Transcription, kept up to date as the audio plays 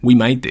We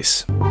made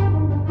this.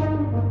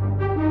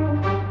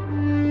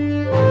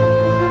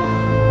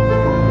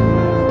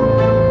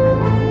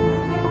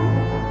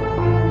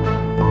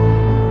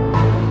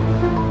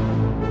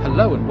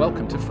 Hello and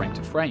welcome to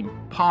Frame,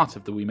 part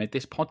of the We Made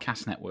This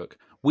podcast network.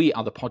 We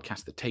are the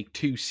podcast that take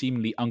two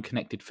seemingly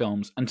unconnected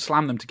films and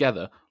slam them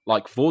together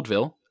like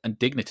vaudeville and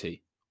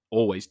dignity.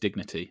 Always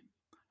dignity.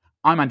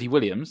 I'm Andy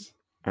Williams.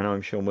 And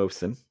I'm Sean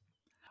Wilson.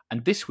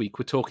 And this week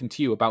we're talking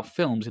to you about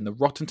films in the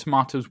Rotten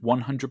Tomatoes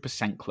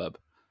 100% Club.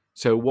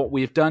 So what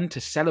we have done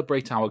to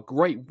celebrate our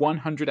great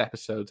 100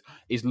 episodes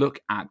is look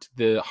at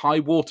the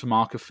high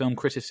watermark of film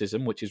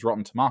criticism, which is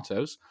Rotten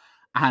Tomatoes,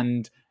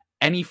 and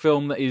any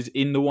film that is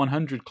in the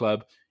 100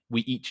 Club,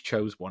 we each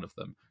chose one of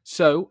them.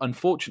 So,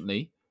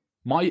 unfortunately,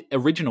 my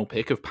original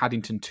pick of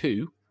Paddington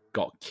 2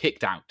 got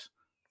kicked out.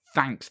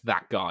 Thanks,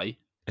 that guy.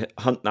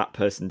 Hunt that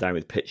person down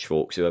with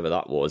pitchforks, whoever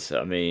that was.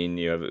 I mean,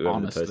 whoever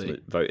the person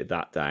that voted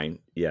that down.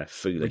 Yeah,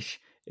 foolish.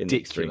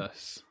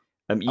 Ridiculous.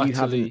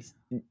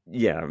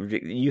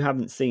 You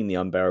haven't seen The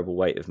Unbearable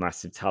Weight of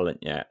Massive Talent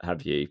yet,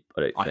 have you?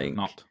 I don't think. I have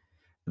not.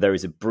 There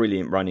is a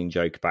brilliant running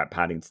joke about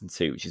Paddington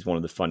 2, which is one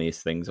of the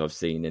funniest things I've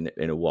seen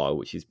in a while,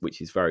 which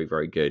is very,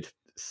 very good.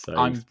 So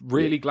I'm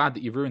really glad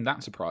that you ruined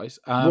that surprise.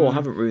 Well, I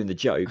haven't ruined the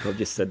joke. I've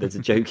just said there's a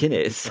joke in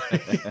it.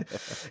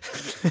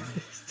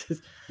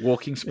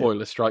 Walking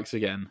spoiler strikes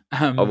again.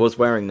 I was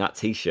wearing that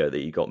T-shirt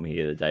that you got me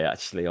the other day,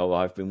 actually.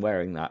 I've been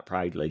wearing that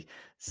proudly.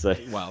 So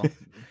well,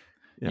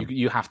 yeah.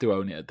 you have to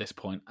own it at this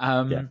point.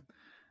 Yeah.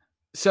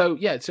 So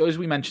as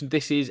we mentioned,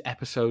 this is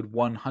episode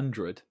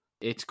 100.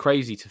 It's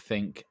crazy to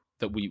think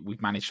that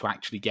we've managed to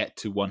actually get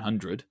to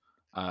 100.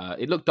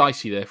 It looked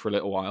dicey there for a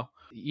little while.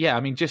 Yeah,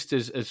 I mean, just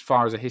as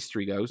far as a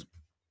history goes,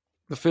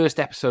 the first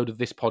episode of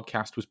this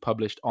podcast was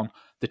published on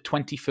the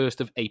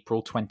 21st of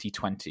April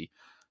 2020.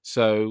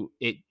 So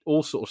it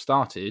all sort of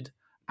started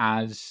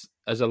as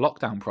a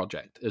lockdown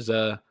project, as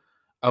oh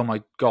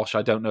my gosh,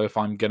 I don't know if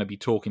I'm going to be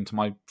talking to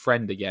my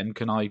friend again.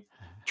 Can I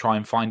try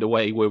and find a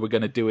way where we're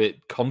going to do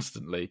it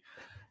constantly?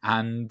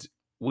 And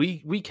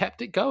we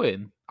kept it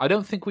going. I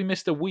don't think we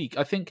missed a week.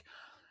 I think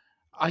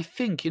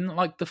in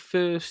like the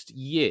first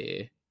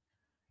year,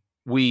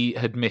 we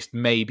had missed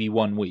maybe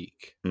 1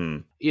 week.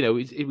 Mm.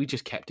 We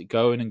just kept it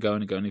going and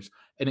going and going. It was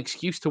an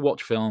excuse to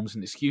watch films,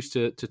 an excuse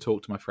to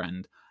talk to my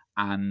friend,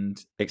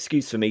 and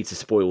excuse for me to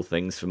spoil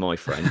things for my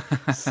friend.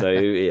 So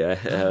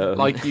yeah,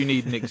 like you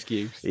need an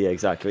excuse. Yeah,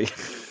 exactly.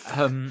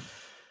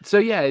 So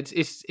yeah,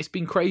 it's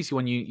been crazy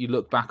when you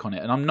look back on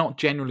it, and I'm not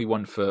generally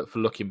one for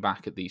looking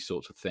back at these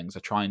sorts of things. I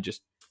try and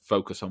just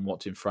focus on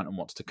what's in front and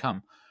what's to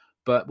come.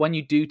 But when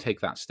you do take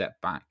that step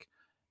back,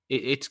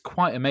 it's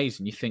quite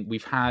amazing. You think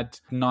we've had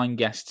 9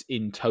 guests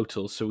in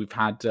total. So we've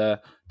had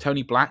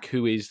Tony Black,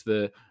 who is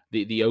the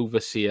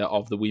overseer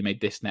of the We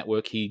Made This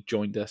network. He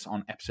joined us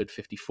on episode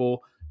 54.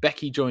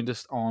 Becky joined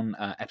us on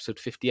episode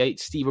 58.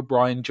 Steve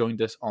O'Brien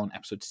joined us on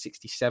episode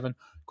 67.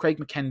 Craig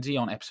McKenzie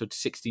on episode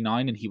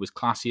 69, and he was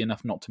classy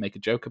enough not to make a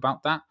joke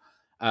about that.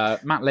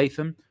 Matt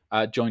Latham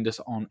joined us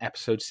on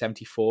episode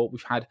 74.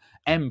 We've had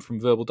M from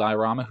Verbal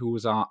Diorama, who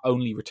was our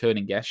only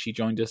returning guest. She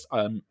joined us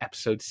on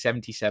episode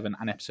 77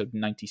 and episode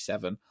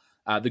 97.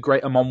 The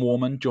great Amon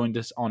Warman joined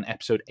us on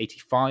episode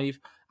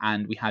 85.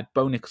 And we had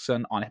Bo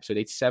Nicholson on episode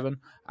 87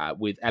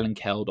 with Ellen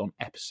Keld on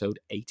episode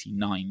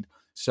 89.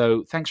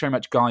 So thanks very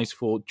much, guys,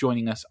 for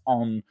joining us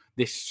on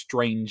this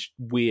strange,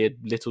 weird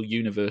little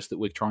universe that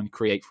we're trying to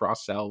create for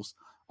ourselves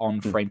on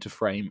Frame to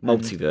Frame.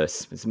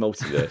 Multiverse. It's a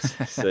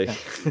multiverse. So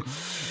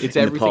it's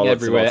everything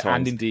everywhere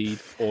and indeed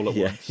all at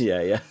once.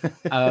 Yeah.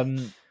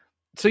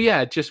 So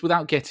yeah, just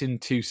without getting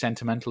too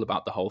sentimental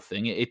about the whole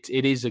thing, it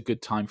is a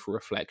good time for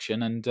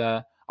reflection, and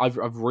I've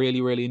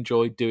really, really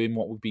enjoyed doing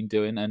what we've been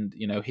doing, and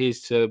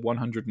here's to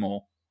 100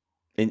 more.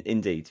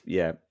 Indeed,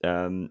 yeah,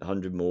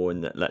 100 more,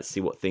 and let's see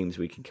what themes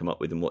we can come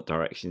up with and what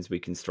directions we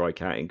can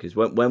strike out in. Because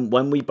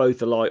when we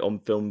both alight on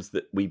films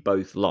that we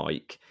both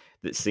like,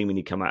 that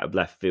seemingly come out of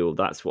left field,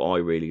 that's what I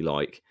really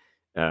like.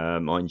 I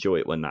enjoy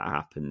it when that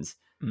happens.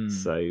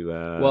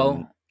 So,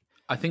 well,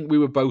 I think we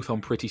were both on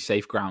pretty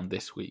safe ground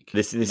this week.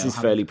 This is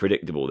fairly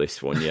predictable.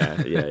 This one, yeah.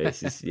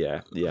 This is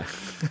yeah.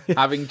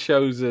 Having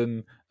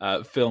chosen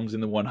films in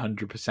the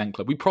 100%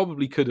 Club, we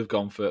probably could have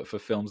gone for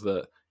films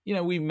that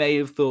we may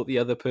have thought the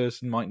other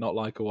person might not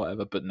like or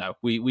whatever, but no,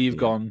 we've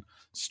gone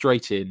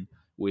straight in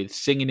with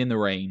Singing in the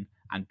Rain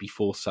and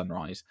Before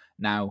Sunrise.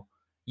 Now,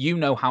 you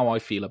know how I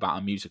feel about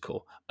a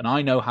musical, and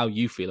I know how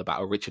you feel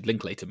about a Richard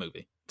Linklater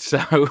movie. So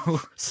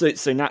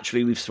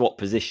naturally, we've swapped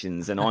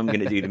positions, and I'm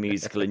going to do the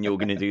musical, and you're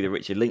going to do the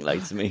Richard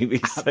Linklater movie.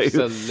 So,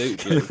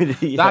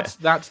 absolutely, yeah.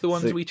 That's the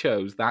ones we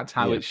chose. That's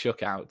how it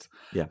shook out.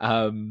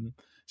 Yeah.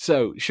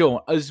 So, Sean,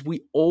 as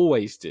we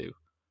always do,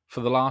 for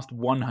the last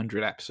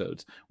 100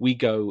 episodes, we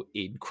go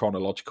in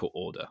chronological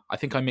order. I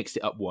think I mixed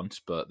it up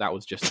once, but that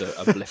was just a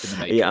blip in the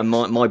matrix. Yeah, and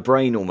my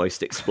brain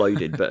almost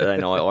exploded, but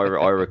then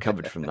I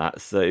recovered from that.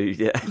 So,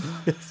 yeah.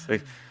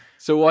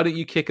 So why don't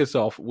you kick us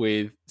off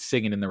with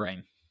Singing in the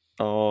Rain?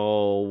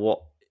 Oh,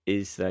 what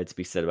is there to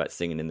be said about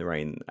Singing in the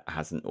Rain that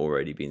hasn't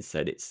already been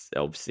said? It's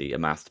obviously a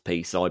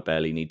masterpiece. I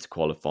barely need to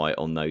qualify it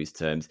on those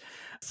terms.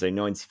 So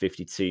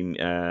 1952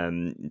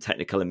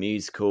 Technicolor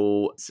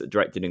musical,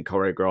 directed and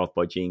choreographed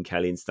by Gene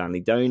Kelly and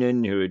Stanley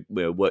Donen, who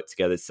had worked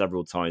together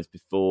several times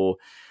before,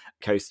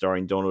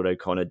 co-starring Donald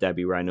O'Connor,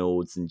 Debbie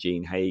Reynolds and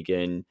Gene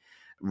Hagen.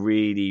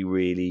 Really,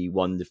 really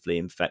wonderfully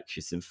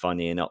infectious and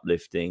funny and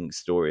uplifting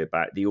story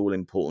about the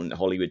all-important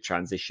Hollywood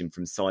transition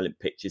from silent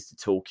pictures to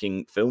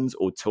talking films,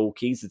 or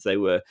talkies as they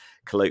were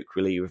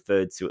colloquially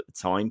referred to at the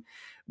time,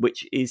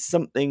 which is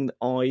something that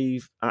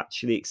I've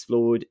actually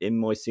explored in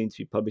my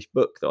soon-to-be published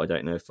book that I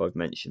don't know if I've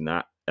mentioned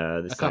that,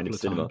 The Sound of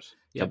Cinema.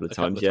 A couple of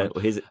times. Well,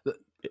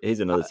 here's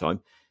another time.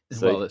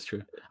 So, well, that's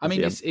true. I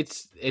mean,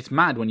 it's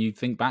mad when you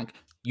think back.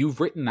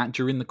 You've written that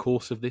during the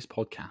course of this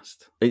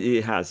podcast.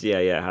 It has, yeah,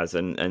 it has,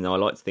 and I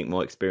like to think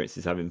my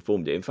experiences have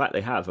informed it. In fact,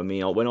 they have. I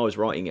mean, when I was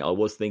writing it, I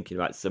was thinking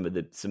about some of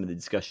the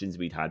discussions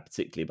we'd had,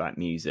 particularly about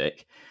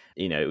music.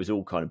 You know, it was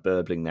all kind of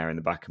burbling there in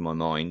the back of my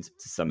mind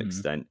to some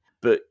extent.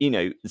 But you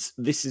know,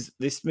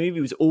 this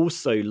movie was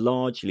also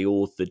largely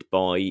authored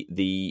by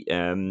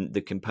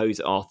the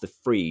composer Arthur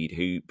Freed,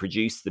 who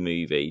produced the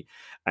movie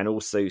and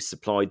also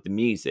supplied the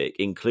music,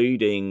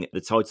 including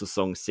the title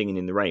song "Singing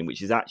in the Rain,"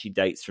 which is actually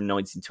dates from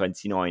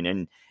 1929,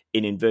 and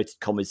in inverted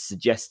commas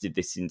suggested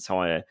this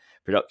entire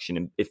production.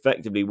 And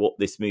effectively, what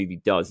this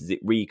movie does is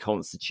it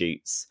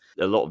reconstitutes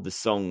a lot of the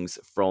songs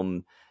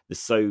from the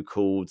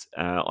so-called,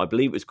 I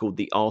believe it was called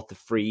the Arthur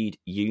Freed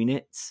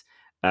Unit.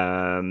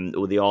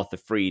 Or the Arthur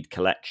Freed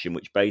collection,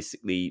 which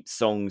basically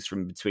songs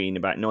from between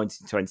about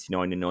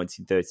 1929 and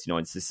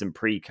 1939. So some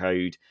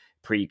pre-code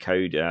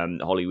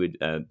Hollywood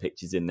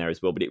pictures in there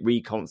as well. But it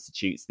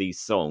reconstitutes these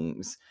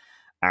songs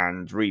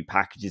and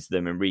repackages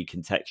them and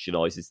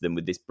recontextualizes them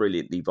with this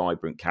brilliantly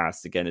vibrant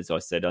cast. Again, as I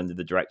said, under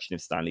the direction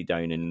of Stanley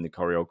Donen and the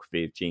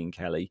choreography of Gene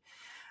Kelly.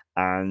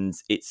 And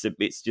it's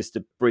just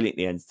a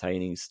brilliantly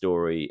entertaining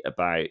story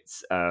about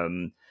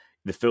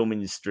the film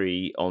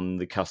industry on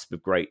the cusp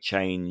of great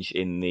change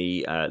in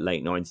the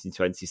late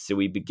 1920s. So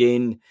we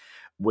begin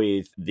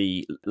with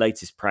the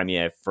latest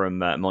premiere from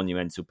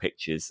Monumental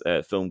Pictures,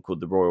 a film called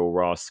The Royal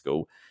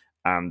Rascal.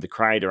 The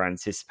crowd are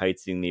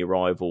anticipating the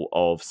arrival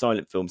of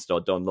silent film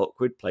star Don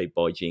Lockwood, played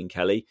by Gene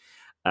Kelly,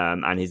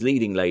 and his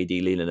leading lady,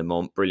 Lena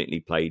Lamont,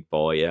 brilliantly played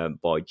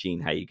by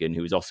Gene Hagen,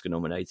 who was Oscar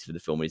nominated for the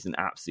film. Is an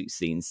absolute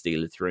scene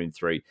stealer through and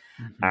through.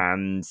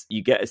 And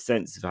you get a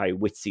sense of how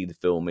witty the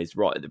film is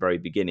right at the very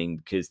beginning,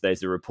 because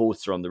there's a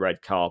reporter on the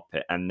red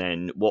carpet, and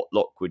then what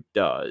Lockwood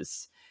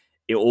does,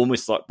 it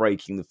almost like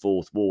breaking the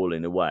fourth wall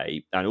in a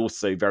way, and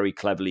also very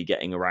cleverly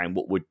getting around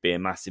what would be a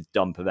massive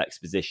dump of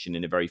exposition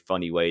in a very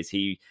funny way, as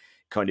he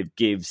kind of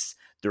gives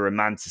the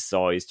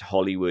romanticized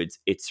Hollywood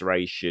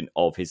iteration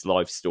of his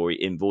life story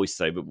in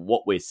voiceover. But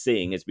what we're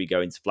seeing as we go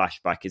into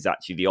flashback is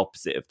actually the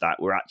opposite of that.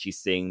 We're actually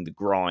seeing the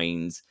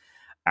grind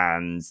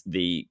and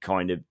the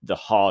kind of the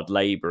hard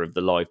labor of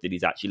the life that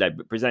he's actually led,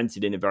 but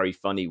presented in a very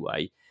funny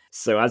way.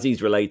 So as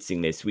he's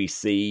relating this, we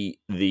see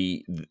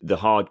the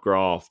hard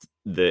graft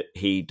that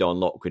he, Don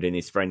Lockwood, and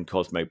his friend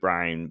Cosmo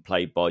Brown,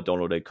 played by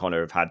Donald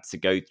O'Connor, have had to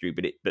go through.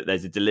 But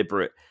there's a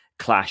deliberate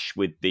clash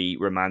with the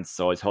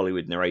romanticized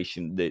Hollywood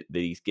narration that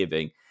he's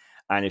giving.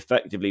 And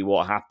effectively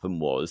what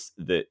happened was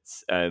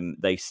that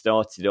they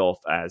started off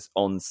as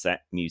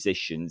on-set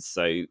musicians.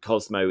 So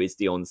Cosmo is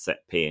the on-set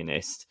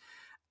pianist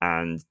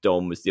and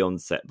Don was the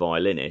on-set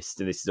violinist.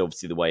 And this is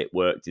obviously the way it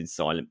worked in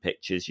silent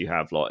pictures. You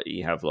have like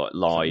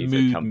live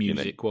mood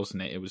music,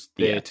 wasn't it? It was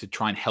there to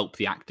try and help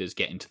the actors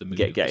get into the mood.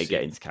 Get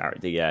into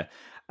character, yeah.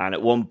 And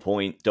at one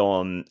point,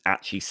 Don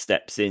actually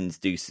steps in to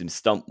do some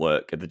stunt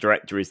work. And the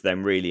director is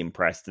then really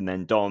impressed. And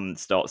then Don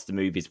starts to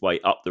move his way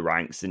up the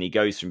ranks. And he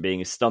goes from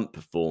being a stunt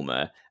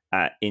performer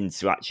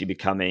into actually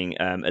becoming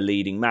a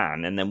leading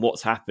man. And then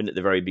what's happened at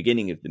the very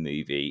beginning of the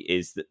movie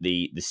is that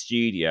the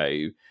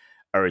studio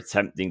are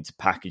attempting to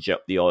package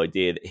up the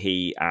idea that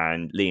he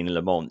and Lena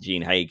Lamont,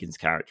 Gene Hagen's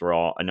character,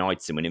 are an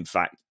item. And in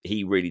fact,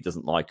 he really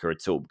doesn't like her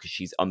at all, because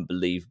she's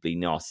unbelievably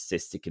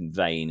narcissistic and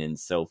vain and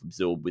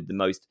self-absorbed, with the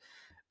most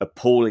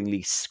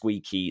appallingly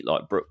squeaky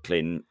like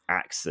Brooklyn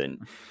accent,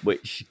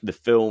 which the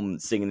film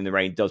Singing in the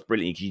Rain does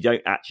brilliantly, because you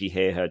don't actually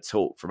hear her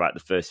talk for about the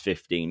first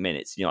 15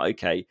 minutes. You're like,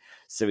 okay,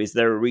 so is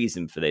there a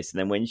reason for this? And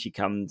then when she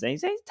comes and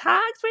says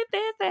talks with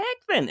this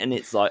accent, and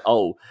it's like,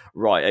 oh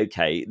right,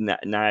 okay, now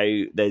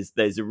there's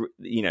a,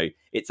 you know,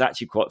 it's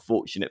actually quite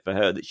fortunate for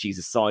her that she's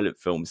a silent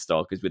film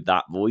star, because with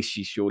that voice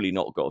she's surely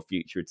not got a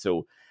future at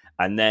all.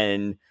 And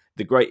then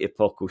the great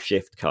epochal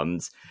shift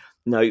comes.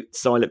 No,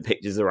 silent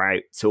pictures are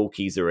out,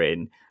 talkies are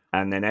in,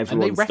 and then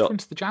everyone... And they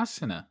reference the jazz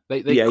singer.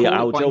 They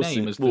call it by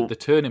name as the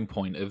turning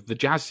point of the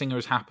jazz singer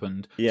has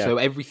happened. Yeah. So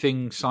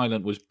everything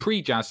silent was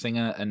pre-jazz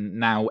singer, and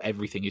now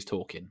everything is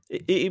talking.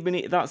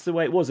 That's the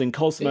way it was. And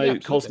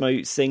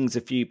Cosmo sings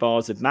a few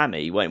bars of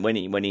Mammy when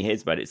he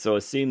hears about it. So I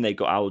assume they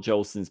got Al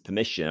Jolson's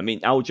permission. I mean,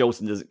 Al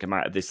Jolson doesn't come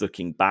out of this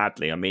looking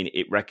badly. I mean,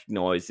 it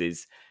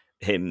recognises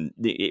him.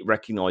 It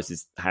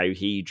recognises how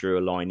he drew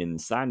a line in the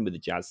sand with the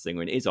jazz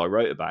singer. And I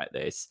wrote about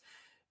this.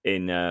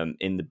 in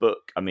the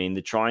book. I mean,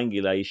 the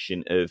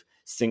triangulation of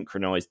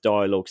synchronized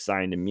dialogue,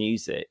 sound, and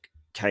music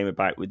came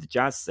about with the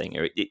Jazz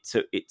Singer. It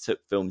took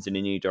films in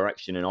a new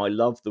direction, and I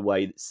love the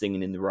way that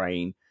Singing in the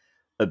Rain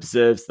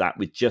observes that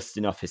with just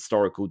enough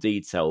historical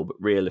detail, but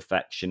real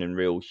affection and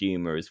real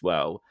humor as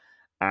well.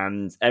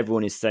 And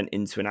everyone is sent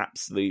into an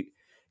absolute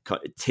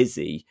kind of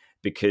tizzy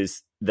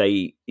because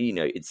they,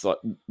 it's like,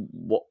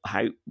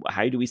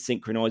 how do we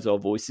synchronize our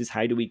voices?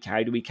 How do we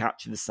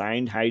capture the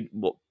sound?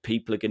 What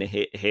people are going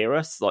to hear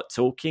us like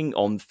talking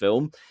on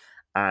film?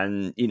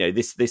 And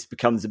this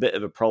becomes a bit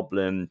of a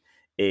problem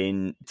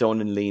in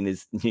Don and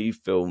Lena's new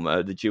film,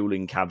 The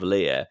Dueling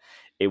Cavalier,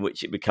 in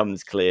which it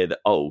becomes clear that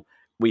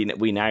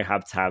we now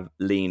have to have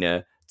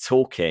Lena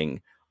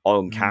talking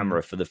on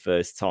camera for the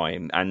first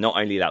time. And not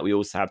only that, we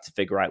also have to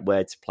figure out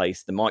where to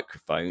place the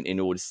microphone in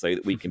order so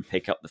that we can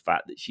pick up the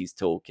fact that she's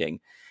talking.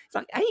 It's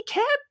like, hey,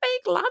 can't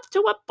make love to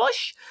a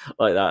bush,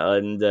 like that.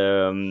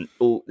 And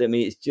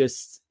it's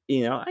just,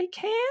 I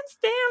can't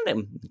stand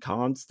him,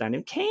 can't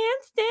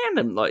stand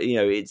him. Like,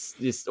 it's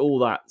just all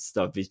that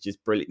stuff is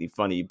just brilliantly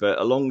funny.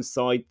 But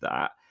alongside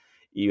that,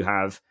 you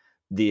have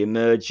the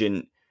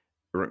emergent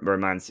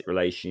romantic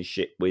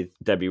relationship with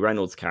Debbie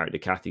Reynolds' character,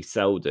 Kathy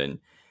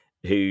Selden,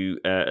 who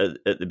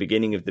at the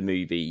beginning of the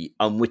movie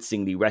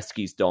unwittingly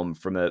rescues Dom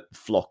from a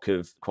flock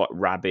of quite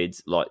rabid,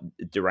 like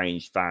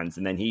deranged fans,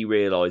 and then he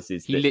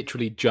realizes he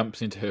literally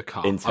jumps into her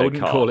car. I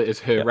wouldn't call it as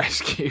her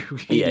rescue.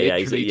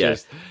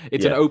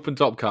 It's an open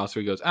top car, so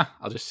he goes,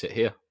 I'll just sit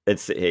here.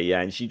 Let's sit here,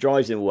 and she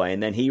drives him away,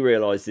 and then he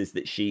realizes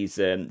that she's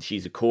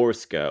a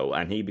chorus girl,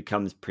 and he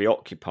becomes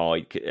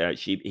preoccupied.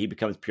 He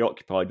becomes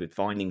preoccupied with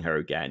finding her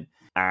again,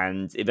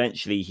 and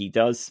eventually he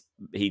does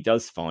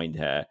find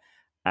her.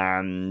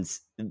 And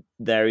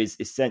there is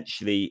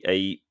essentially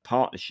a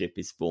partnership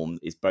is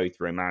formed, is both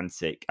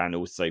romantic and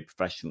also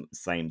professional at the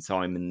same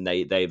time. And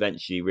they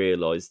eventually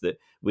realize that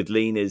with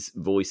Lena's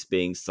voice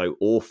being so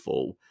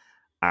awful,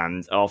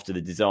 and after the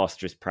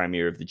disastrous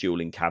premiere of The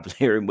Dueling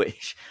Cavalier, in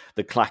which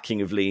the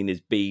clacking of Lena's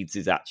beads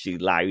is actually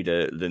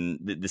louder than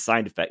the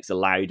sound effects are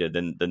louder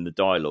than the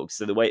dialogue.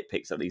 So the way it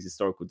picks up these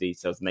historical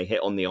details, and they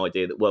hit on the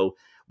idea that, well,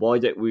 why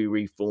don't we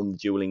reform The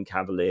Dueling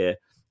Cavalier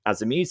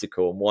as a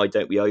musical, and why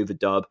don't we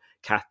overdub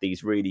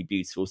Kathy's really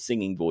beautiful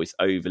singing voice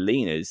over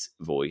Lena's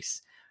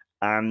voice?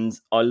 And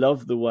I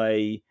love the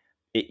way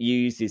it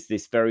uses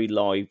this very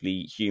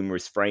lively,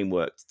 humorous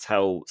framework to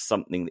tell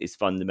something that is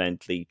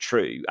fundamentally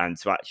true and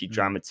to actually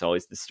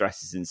dramatize the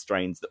stresses and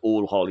strains that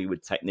all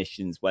Hollywood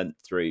technicians went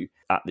through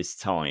at this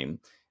time.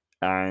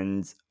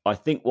 And I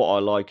think what I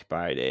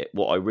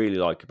really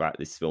like about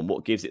this film,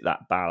 what gives it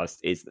that ballast,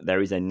 is that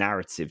there is a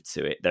narrative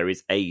to it. There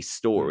is a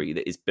story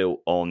that is built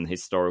on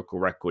historical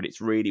record.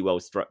 It's really well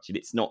structured.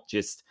 It's not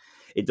just,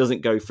 it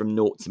doesn't go from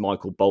naught to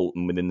Michael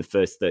Bolton within the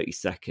first 30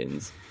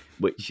 seconds,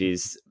 which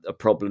is a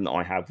problem that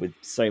I have with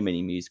so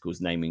many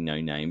musicals naming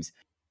no names.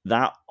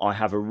 That I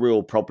have a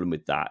real problem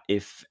with that.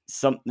 If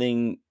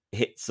something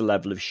hits a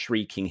level of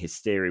shrieking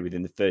hysteria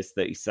within the first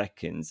 30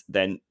 seconds,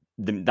 then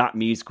that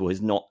musical has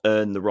not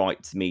earned the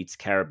right to me to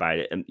care about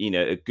it. And,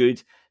 a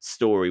good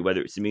story, whether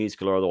it's a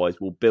musical or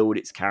otherwise, will build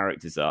its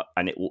characters up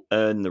and it will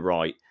earn the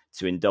right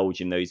to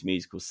indulge in those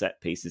musical set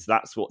pieces.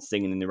 That's what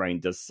Singing in the Rain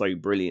does so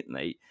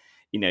brilliantly.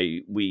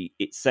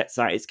 It sets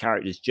out its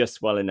characters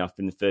just well enough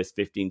in the first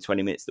 15,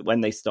 20 minutes that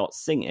when they start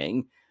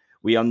singing,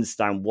 we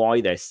understand why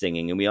they're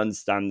singing, and we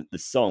understand that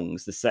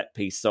the set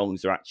piece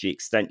songs, are actually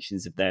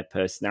extensions of their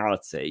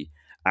personality.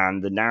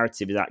 And the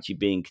narrative is actually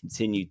being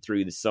continued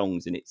through the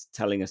songs, and it's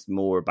telling us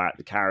more about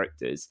the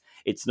characters.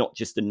 It's not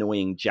just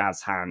annoying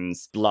jazz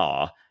hands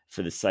blah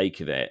for the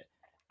sake of it.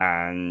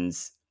 And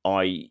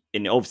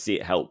obviously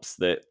it helps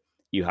that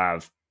you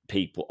have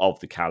people of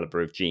the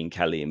caliber of Gene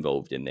Kelly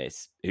involved in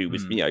this, who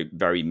was,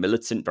 very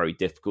militant, very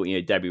difficult.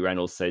 Debbie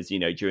Reynolds says,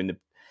 during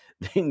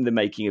the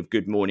making of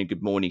Good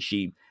Morning,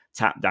 she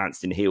tap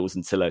danced in heels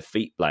until her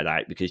feet bled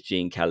out because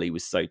Gene Kelly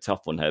was so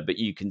tough on her. But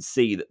you can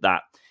see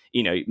that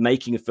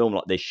making a film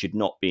like this should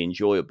not be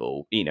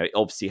enjoyable. It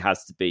obviously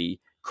has to be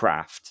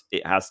craft.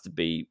 It has to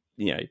be,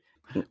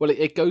 Well,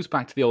 it goes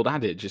back to the old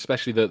adage,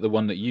 especially the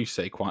one that you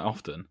say quite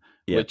often,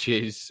 which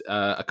is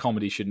a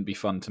comedy shouldn't be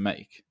fun to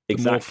make. The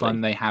more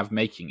fun they have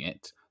making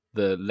it,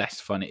 the less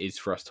fun it is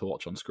for us to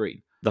watch on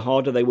screen. The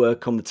harder they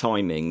work on the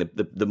timing,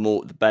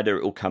 the better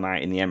it will come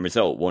out in the end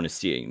result, one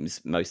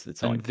assumes, most of the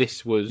time. And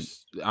this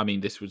was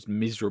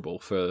miserable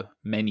for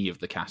many of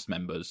the cast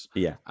members.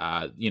 Yeah.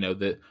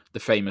 The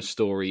famous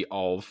story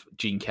of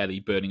Gene Kelly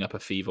burning up a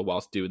fever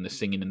whilst doing the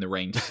Singing in the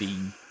Rain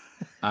scene.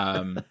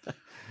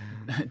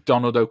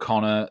 Donald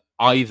O'Connor,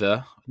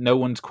 no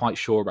one's quite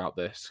sure about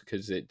this,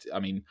 because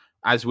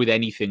as with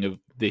anything of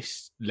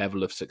this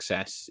level of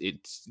success,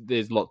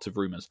 there's lots of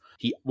rumours.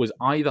 He was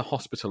either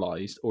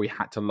hospitalised or he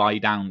had to lie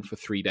down for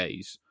 3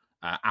 days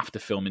after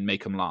filming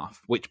Make 'Em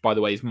Laugh, which, by the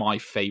way, is my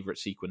favourite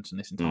sequence in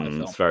this entire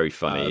film. It's very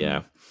funny,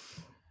 yeah.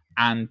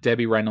 And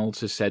Debbie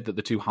Reynolds has said that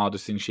the two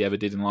hardest things she ever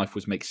did in life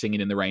was make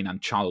Singing in the Rain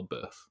and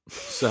childbirth.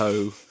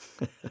 So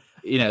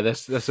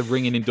There's a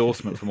ringing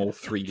endorsement from all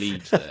three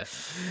leads there,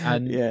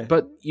 Yeah.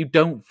 but you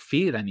don't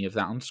feel any of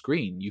that on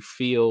screen. You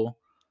feel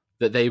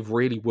that they've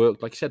really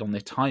worked, like I said, on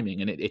their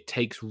timing, and it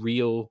takes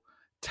real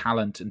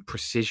talent and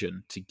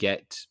precision to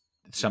get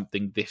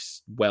something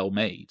this well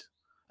made.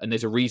 And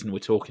there's a reason we're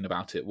talking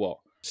about it.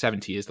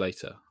 70 years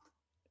later.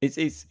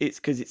 It's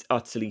because it's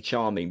utterly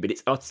charming, but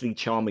it's utterly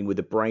charming with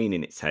a brain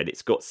in its head.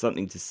 It's got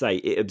something to say.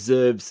 It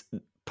observes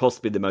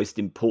possibly the most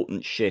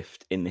important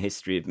shift in the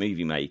history of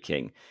movie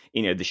making.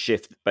 The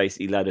shift that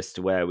basically led us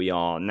to where we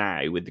are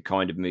now, with the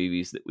kind of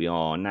movies that we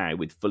are now,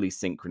 with fully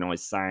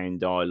synchronized sound,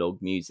 dialogue,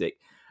 music,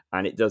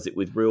 and it does it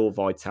with real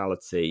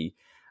vitality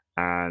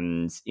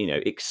and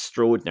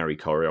extraordinary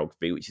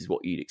choreography, which is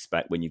what you'd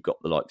expect when you've got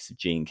the likes of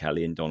Gene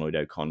Kelly and Donald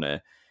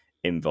O'Connor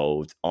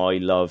involved. I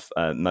love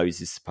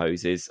Moses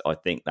Supposes. I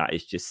think that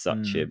is just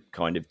such a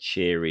kind of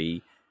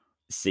cheery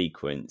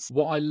sequence.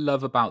 What I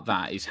love about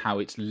that is how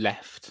it's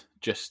left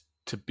just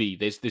to be.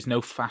 There's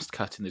no fast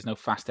cutting, there's no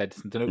fast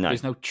editing,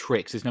 there's no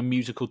tricks, there's no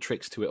musical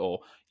tricks to it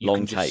all. You Long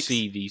can just takes.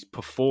 see these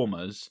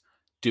performers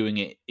doing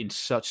it in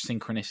such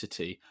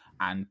synchronicity,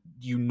 and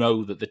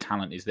that the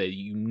talent is there,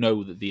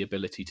 that the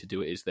ability to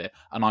do it is there.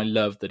 And I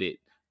love that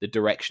the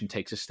direction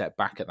takes a step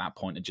back at that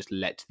point and just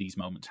lets these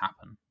moments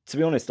happen. To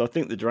be honest, I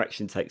think the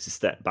direction takes a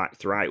step back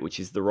throughout, which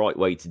is the right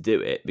way to do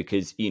it,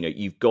 because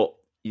you've got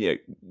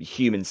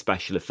human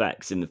special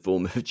effects in the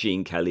form of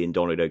Gene Kelly and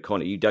Donald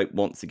O'Connor. You don't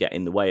want to get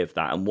in the way of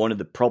that. And one of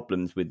the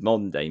problems with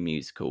modern day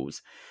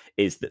musicals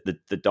is that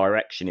the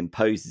direction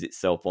imposes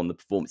itself on the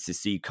performances,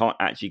 so you can't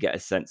actually get a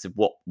sense of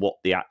what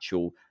the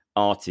actual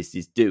artist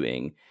is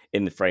doing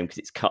in the frame, because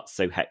it's cut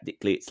so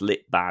hectically, it's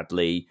lit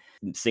badly.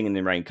 Singing in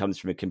the Rain comes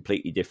from a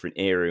completely different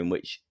era in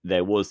which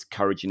there was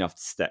courage enough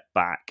to step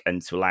back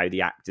and to allow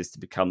the actors to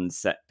become the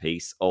set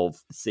piece of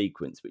the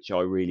sequence, which I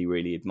really,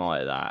 really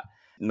admire that.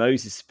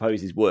 Moses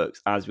Supposes works,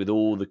 as with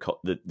all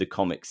the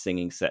comic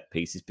singing set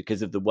pieces,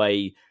 because of the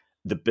way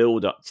the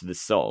build up to the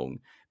song,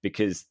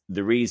 because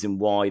the reason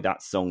why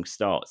that song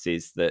starts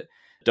is that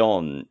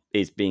Don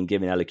is being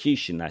given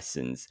elocution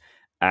lessons,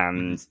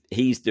 and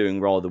he's doing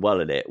rather well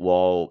at it,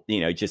 while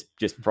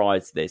just prior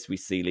to this we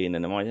see Leon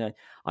and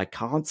I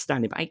can't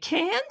stand him, I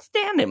can't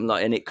stand him,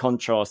 and it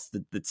contrasts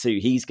the two.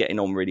 He's getting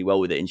on really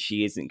well with it, and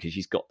she isn't, because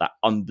she's got that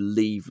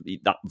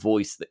unbelievably, that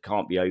voice that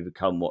can't be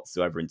overcome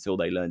whatsoever until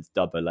they learn to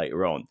dub her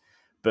later on.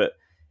 But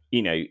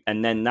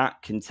and then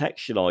that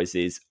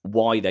contextualizes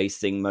why they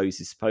sing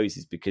Moses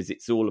Supposes, because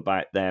it's all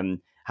about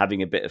them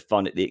having a bit of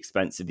fun at the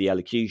expense of the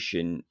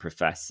elocution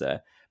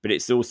professor. But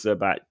it's also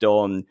about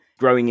Don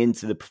growing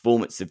into the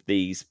performance of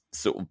these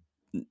sort of,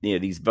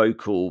 these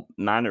vocal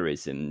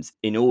mannerisms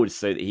in order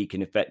so that he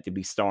can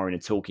effectively star in a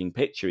talking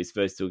picture, his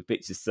first talking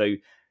picture. So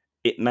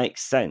it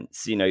makes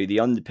sense. The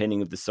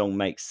underpinning of the song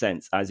makes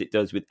sense, as it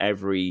does with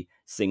every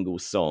single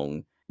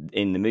song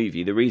in the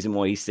movie. The reason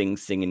why he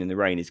sings Singing in the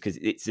Rain is because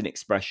it's an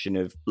expression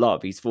of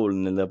love. He's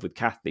fallen in love with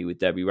Kathy, with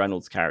Debbie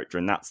Reynolds' character,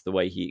 and that's the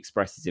way he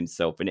expresses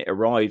himself. And it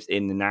arrives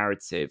in the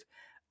narrative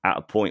at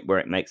a point where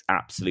it makes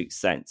absolute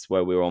sense,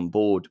 where we're on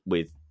board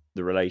with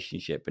the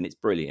relationship, and it's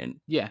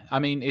brilliant. Yeah, I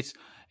mean,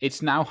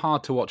 it's now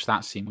hard to watch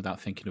that scene without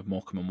thinking of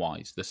Morecambe and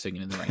Wise, the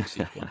Singing in the Rain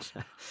sequence.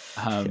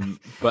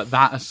 But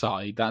that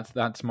aside,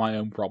 that's my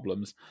own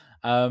problems.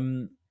 I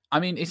mean,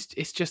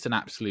 it's just an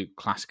absolute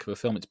classic of a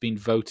film. It's been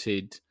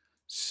voted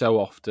so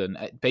often.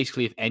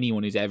 Basically, if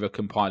anyone is ever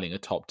compiling a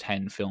top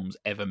 10 films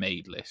ever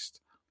made list,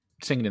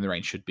 Singing in the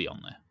Rain should be on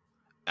there.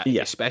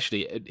 Yeah.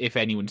 Especially if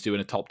anyone's doing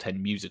a top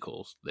 10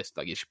 musicals list,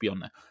 it should be on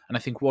there. And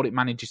I think what it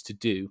manages to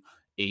do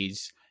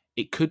is,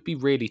 it could be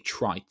really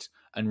trite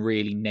and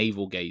really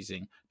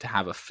navel-gazing to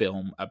have a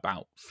film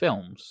about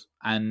films,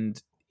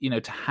 and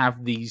to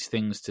have these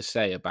things to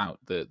say about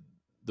the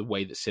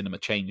way that cinema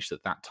changed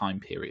at that time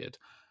period.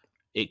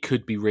 It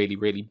could be really,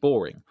 really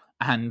boring.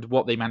 And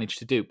what they managed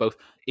to do, both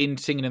in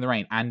Singing in the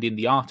Rain and in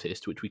The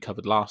Artist, which we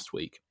covered last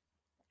week,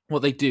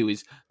 what they do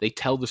is they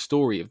tell the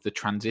story of the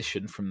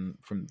transition from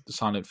the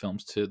silent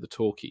films to the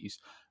talkies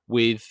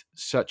with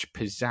such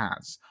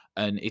pizzazz.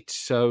 And it's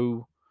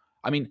so...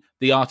 I mean,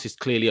 The Artist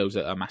clearly owes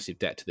a massive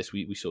debt to this.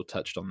 We sort of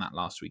touched on that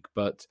last week.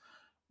 But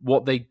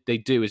what they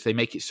do is they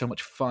make it so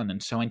much fun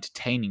and so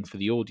entertaining for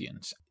the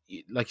audience.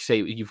 Like you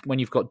say, when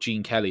you've got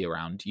Gene Kelly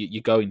around,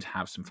 you're going to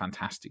have some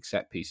fantastic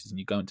set pieces, and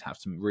you're going to have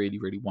some really,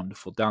 really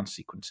wonderful dance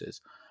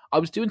sequences. I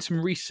was doing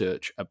some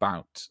research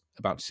about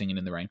Singing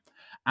in the Rain,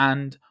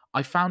 and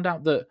I found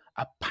out that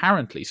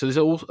apparently, so there's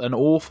an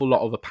awful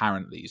lot of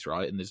apparentlys,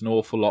 right? And there's an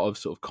awful lot of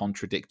sort of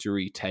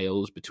contradictory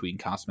tales between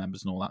cast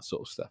members and all that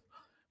sort of stuff.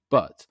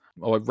 But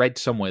I read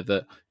somewhere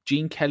that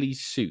Gene Kelly's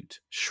suit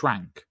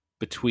shrank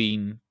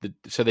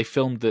so they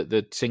filmed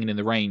the Singing in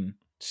the Rain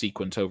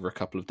sequence over a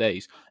couple of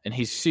days, and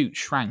his suit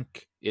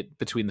shrank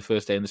between the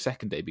first day and the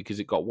second day because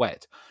it got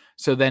wet.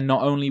 So then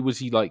not only was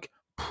he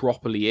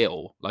properly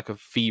ill, like a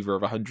fever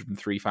of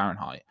 103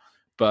 Fahrenheit,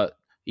 but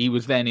he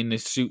was then in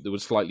this suit that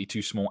was slightly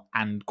too small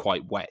and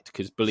quite wet,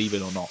 because believe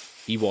it or not,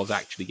 he was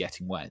actually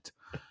getting wet.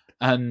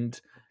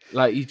 And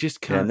Like you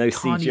just can't. no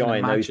can't even CGI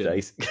in those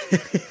imagine.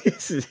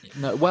 days.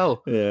 No,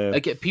 well, Yeah.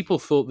 again, people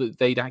thought that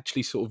they'd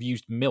actually sort of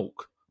used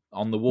milk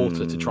on the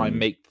water to try and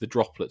make the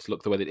droplets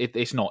look the way that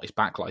it's not. It's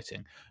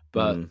backlighting,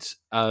 but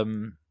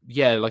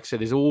yeah, like I said,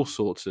 there's all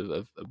sorts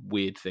of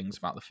weird things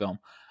about the film.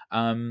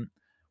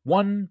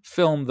 One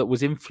film that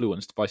was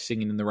influenced by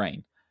Singing in the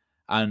Rain,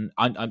 and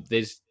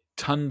there's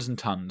tons and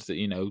tons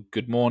that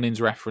Good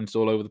Morning's referenced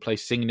all over the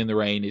place. Singing in the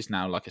Rain is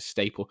now like a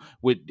staple.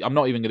 I'm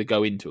not even going to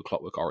go into A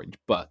Clockwork Orange,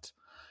 but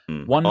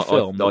one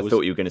film. I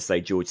thought you were going to say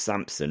George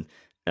Sampson.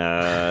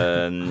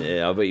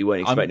 I bet you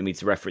weren't expecting me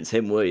to reference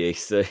him, were you?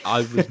 So I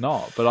was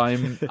not, but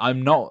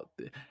I'm not.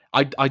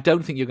 I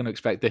don't think you're going to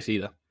expect this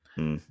either.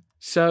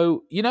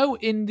 So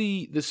in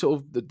the sort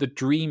of the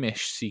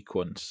dreamish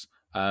sequence,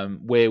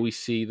 where we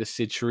see the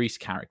Sid Charisse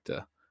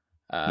character,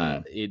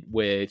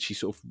 where she's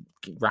sort of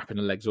wrapping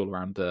her legs all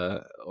around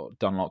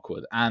Don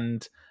Lockwood,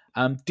 and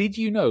did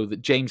you know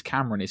that James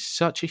Cameron is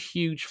such a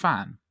huge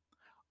fan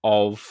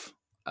of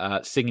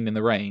Singing in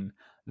the Rain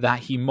that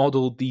he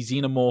modelled the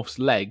xenomorph's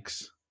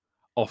legs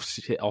off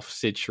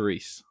Sid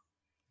Charisse?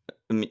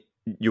 I mean,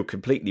 you're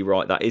completely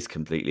right. That is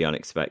completely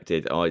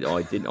unexpected. I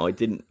didn't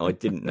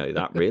know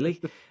that,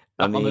 really.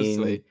 I mean,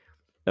 honestly,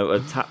 a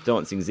tap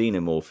dancing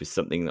xenomorph is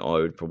something that I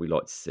would probably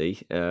like to see.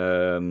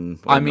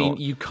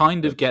 You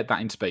kind of get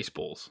that in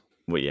Spaceballs.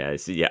 Well, yeah,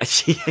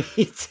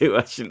 you do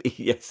actually.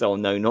 Yes, oh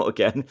no, not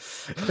again.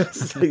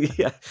 So,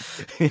 yeah,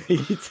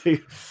 you do.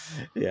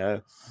 Yeah,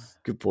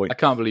 good point. I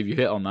can't believe you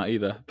hit on that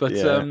either. But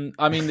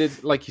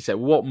like you said,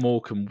 what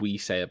more can we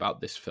say about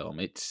this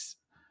film? It's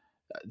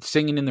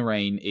Singing in the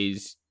Rain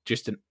is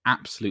just an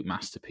absolute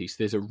masterpiece.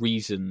 There's a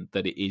reason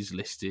that it is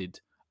listed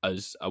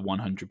as a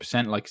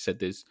 100%. Like I said,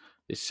 there's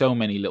so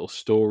many little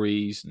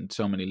stories and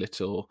so many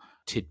little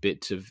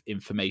tidbits of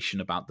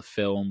information about the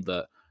film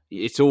that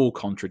it's all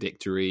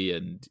contradictory,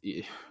 and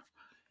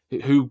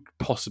who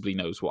possibly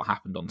knows what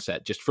happened on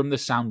set. Just from the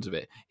sounds of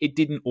it, it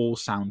didn't all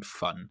sound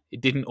fun. It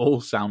didn't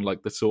all sound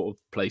like the sort of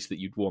place that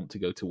you'd want to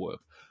go to work.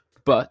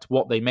 But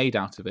what they made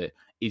out of it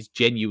is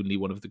genuinely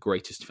one of the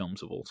greatest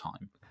films of all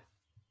time.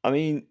 I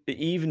mean,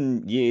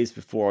 even years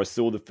before I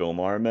saw the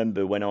film, I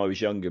remember when I was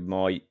younger,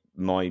 my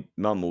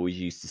mum always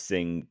used to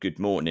sing "Good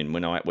Morning"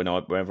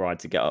 whenever I had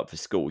to get up for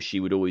school. She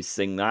would always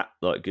sing that,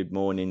 like "Good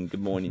morning,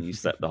 good morning, you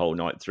slept the whole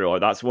night through."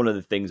 That's one of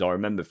the things I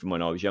remember from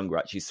when I was younger,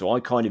 actually. So I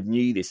kind of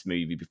knew this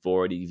movie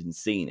before I'd even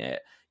seen it,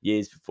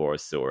 years before I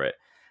saw it.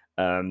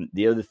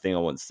 The other thing I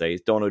want to say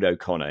is Donald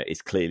O'Connor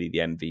is clearly the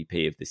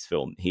MVP of this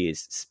film. He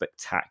is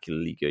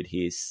spectacularly good.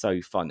 He is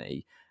so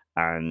funny.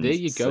 And there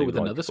you go, so with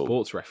likable. Another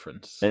sports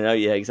reference. Yeah,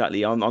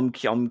 exactly. I'm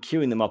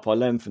queuing them up. I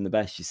learn from the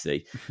best, you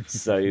see.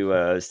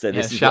 So this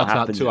is shout what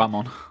happens. Out to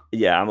Amon.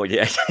 Yeah, Amon.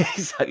 Yeah,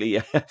 exactly.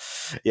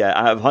 Yeah.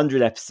 Out of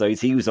 100 episodes,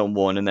 he was on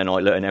one, and then I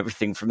learned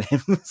everything from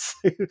him.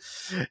 So,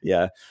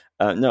 yeah.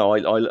 No,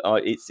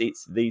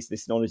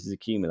 this knowledge is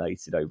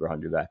accumulated over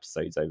 100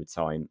 episodes over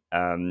time,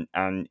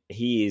 and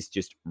he is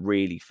just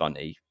really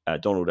funny.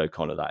 Donald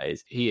O'Connor, that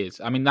is. He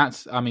is. I mean,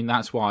 that's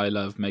why I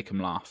love Make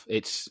 'Em Laugh.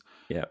 It's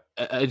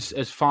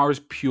as far as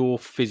pure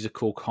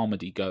physical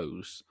comedy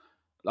goes,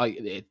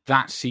 like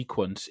that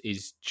sequence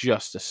is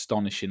just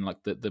astonishing.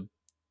 Like the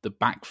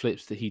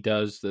backflips that he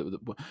does,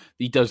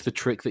 he does the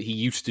trick that he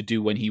used to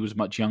do when he was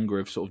much younger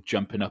of sort of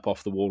jumping up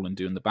off the wall and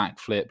doing the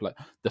backflip. Like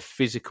the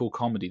physical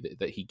comedy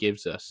that he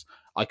gives us,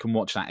 I can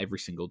watch that every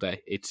single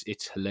day.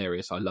 It's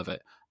hilarious. I love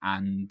it,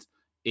 and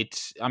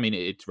it's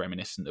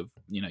reminiscent of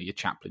your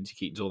Chaplins,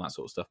 your Keatons, all that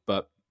sort of stuff.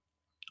 But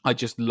I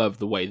just love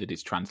the way that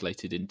it's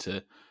translated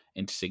into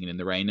Singing in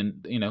the Rain,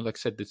 and like I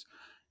said,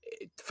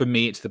 for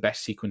me, it's the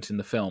best sequence in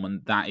the film,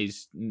 and that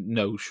is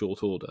no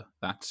short order.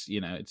 That's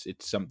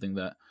it's something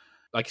that,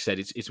 like I said,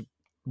 it's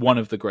one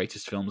of the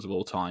greatest films of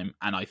all time,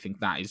 and I think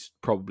that is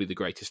probably the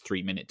greatest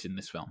 3 minutes in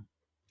this film.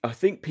 I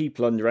think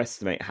people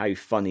underestimate how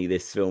funny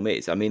this film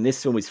is. I mean,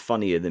 this film is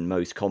funnier than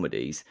most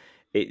comedies.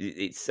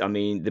 I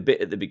mean, the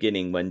bit at the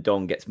beginning when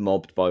Don gets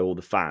mobbed by all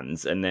the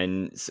fans, and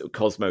then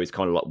Cosmo is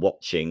kind of like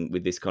watching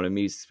with this kind of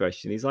amused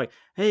expression. He's like,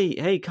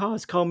 "Hey,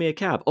 cars, call me a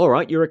cab." "All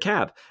right, you're a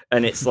cab."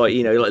 And it's like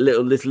like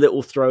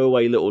little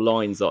throwaway little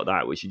lines like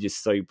that, which are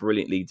just so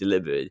brilliantly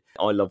delivered.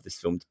 I love this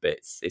film to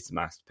bits. It's a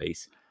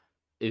masterpiece.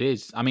 It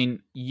is. I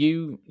mean,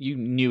 you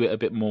knew it a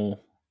bit more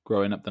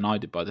growing up than I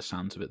did by the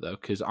sounds of it, though,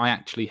 because I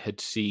actually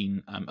had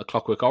seen A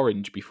Clockwork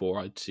Orange before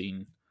I'd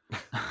seen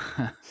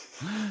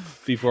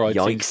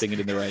Singing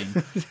in the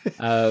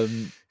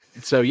Rain.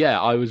 So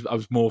yeah, I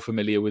was more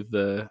familiar with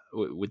the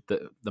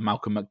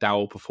Malcolm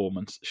McDowell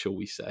performance, shall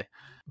we say?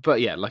 But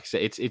yeah, like I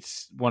said,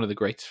 it's one of the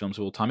greatest films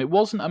of all time. It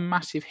wasn't a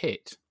massive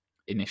hit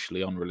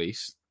initially on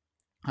release.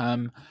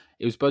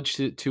 It was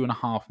budgeted at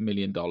 $2.5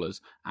 million,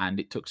 and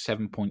it took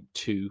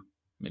 $7.2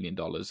 million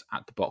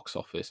at the box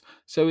office.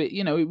 So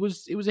it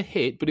was a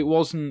hit, but it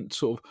wasn't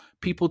sort of,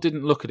 people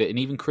didn't look at it, and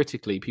even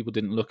critically, people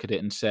didn't look at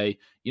it and say,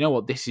 you know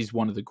what, this is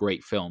one of the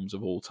great films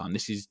of all time.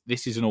 This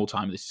is an all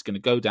time. This is going to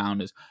go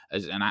down as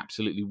an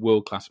absolutely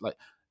world class. Like,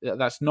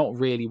 that's not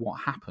really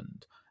what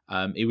happened.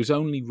 It was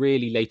only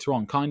really later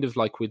on, kind of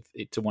like with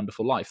It's a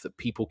Wonderful Life, that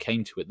people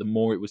came to it. The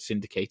more it was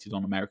syndicated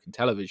on American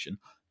television,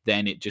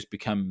 then it just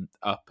became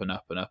up and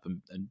up and up,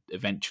 and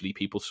eventually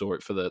people saw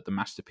it for the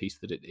masterpiece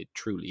that it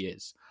truly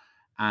is.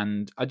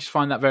 And I just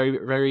find that very,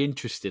 very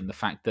interesting, the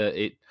fact that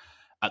it,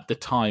 at the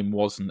time,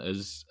 wasn't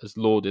as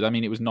lauded. I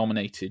mean, it was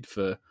nominated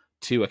for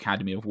 2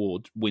 Academy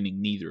Awards,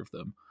 winning neither of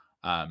them.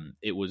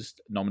 It was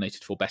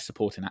nominated for Best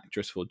Supporting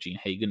Actress for Jean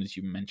Hagen, as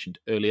you mentioned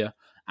earlier,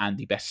 and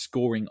the Best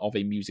Scoring of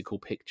a Musical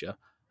Picture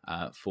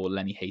for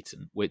Lenny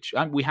Hayton, which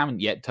we haven't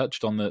yet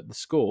touched on the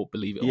score,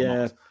 believe it or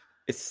not.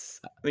 I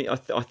mean,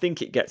 I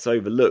think it gets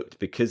overlooked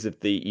because of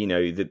the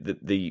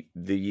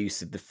the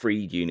use of the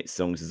Freed Unit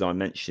songs, as I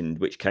mentioned,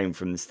 which came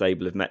from the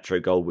stable of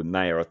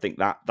Metro-Goldwyn-Mayer. I think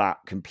that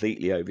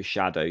completely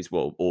overshadows,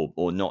 well,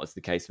 or not, as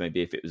the case may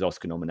be, if it was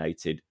Oscar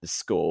nominated, the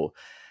score.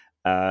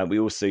 We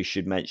also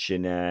should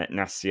mention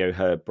Nacio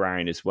Herb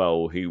Brown as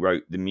well, who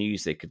wrote the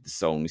music of the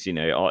songs. You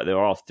know, they're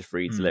after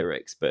Freed's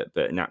lyrics, but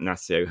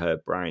Nacio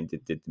Herb Brown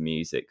did the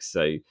music.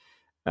 So.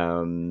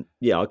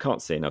 I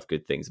can't say enough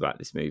good things about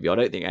this movie. I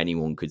don't think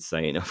anyone could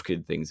say enough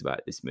good things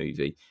about this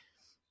movie.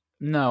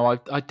 No,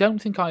 I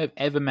don't think I have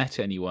ever met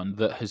anyone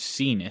that has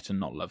seen it and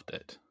not loved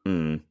it.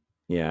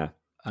 Yeah.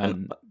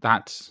 And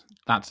that's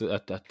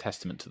a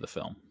testament to the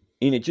film.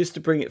 You know, just to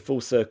bring it full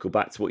circle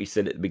back to what you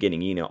said at the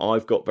beginning, you know,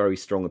 I've got very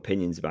strong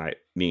opinions about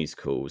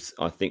musicals.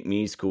 I think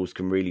musicals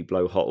can really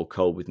blow hot or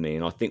cold with me.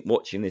 And I think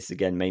watching this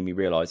again made me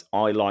realise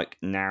I like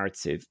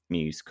narrative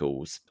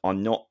musicals.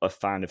 I'm not a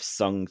fan of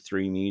sung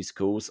through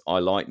musicals. I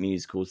like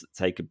musicals that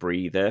take a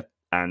breather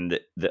and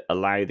that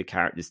allow the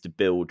characters to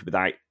build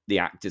without the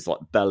actors like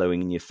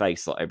bellowing in your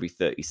face like every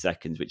 30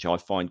 seconds, which I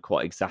find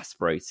quite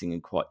exasperating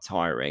and quite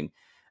tiring.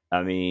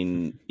 I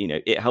mean, you know,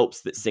 it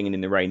helps that Singing in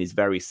the Rain is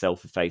very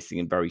self-effacing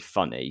and very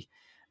funny,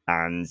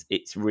 and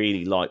it's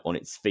really light on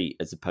its feet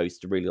as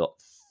opposed to really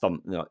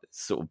like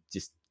sort of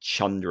just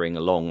chundering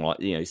along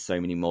like, you know,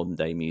 so many modern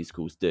day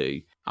musicals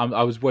do.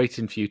 I was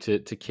waiting for you to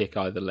kick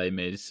either Les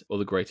Mis or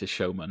The Greatest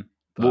Showman.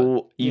 But,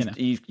 well,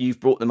 you've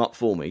brought them up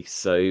for me,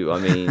 so I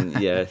mean,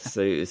 yeah.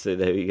 So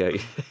there we go.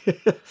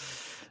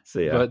 So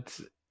yeah, but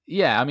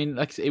yeah, I mean,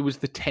 like it was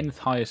the 10th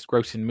highest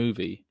grossing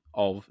movie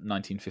of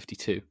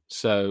 1952.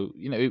 So,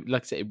 you know,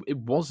 like I say, it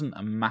wasn't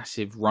a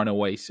massive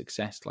runaway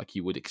success like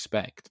you would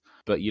expect.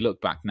 But you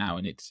look back now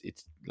and it's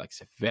like I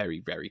said,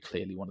 very, very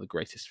clearly one of the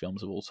greatest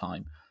films of all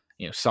time.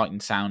 You know, Sight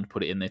and Sound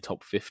put it in their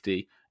top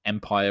 50.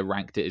 Empire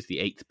ranked it as the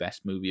 8th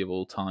best movie of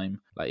all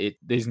time. Like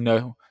there's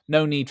no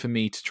need for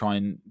me to try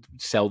and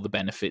sell the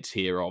benefits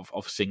here of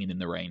Singing in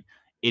the Rain.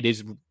 It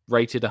is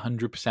rated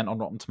 100% on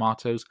Rotten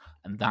Tomatoes,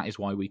 and that is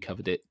why we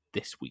covered it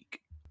this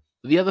week.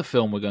 The other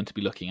film we're going to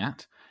be looking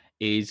at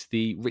is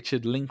the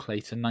Richard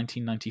Linklater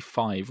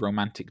 1995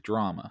 romantic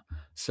drama.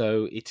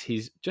 So it's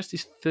just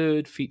his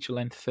 3rd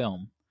feature-length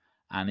film,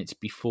 and it's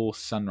Before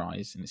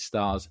Sunrise, and it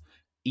stars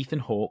Ethan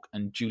Hawke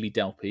and Julie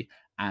Delpy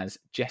as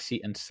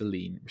Jesse and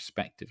Celine,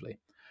 respectively.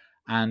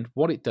 And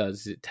what it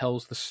does is it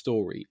tells the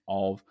story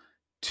of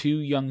 2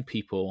 young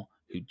people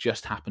who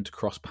just happen to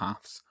cross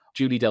paths.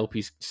 Julie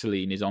Delpy's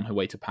Celine is on her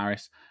way to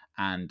Paris,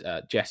 and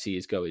Jesse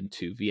is going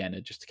to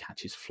Vienna just to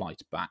catch his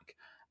flight back.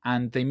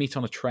 And they meet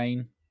on a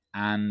train.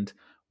 And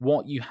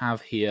what you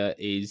have here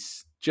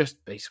is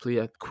just basically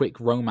a quick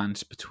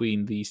romance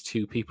between these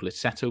 2 people. It's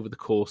set over the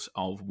course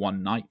of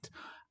one night,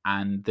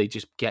 and they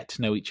just get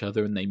to know each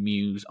other and they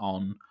muse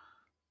on,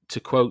 to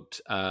quote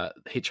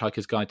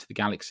Hitchhiker's Guide to the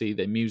Galaxy,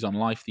 they muse on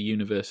life, the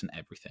universe, and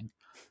everything.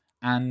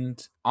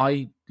 And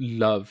I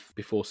love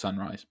Before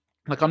Sunrise.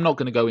 Like, I'm not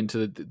going to go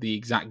into the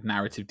exact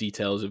narrative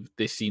details of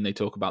this scene they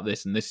talk about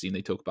this and this scene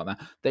they talk about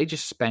that. They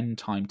just spend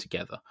time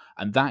together.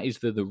 And that is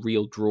the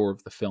real draw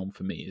of the film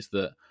for me, is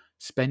that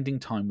spending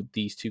time with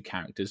these 2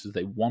 characters as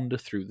they wander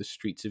through the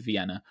streets of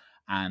Vienna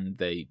and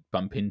they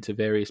bump into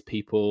various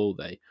people.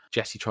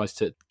 Jesse tries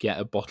to get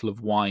a bottle of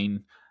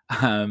wine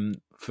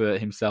for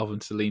himself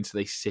and Celine, so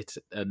they sit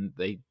and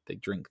they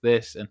drink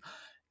this. And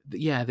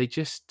yeah, they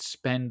just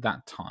spend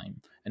that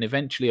time. And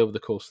eventually over the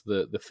course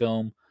of the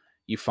film,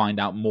 you find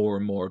out more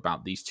and more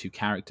about these 2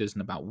 characters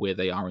and about where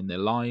they are in their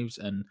lives.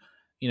 And,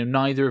 you know,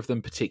 neither of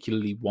them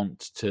particularly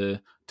want to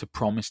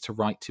promise to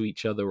write to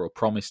each other or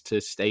promise to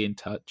stay in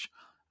touch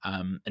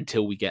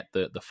until we get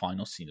the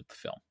final scene of the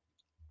film.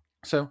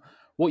 So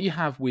what you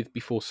have with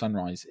Before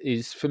Sunrise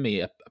is, for me,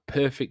 a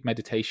perfect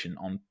meditation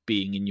on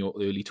being in your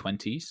early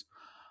 20s,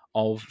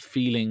 of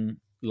feeling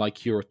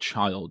like you're a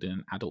child in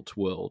an adult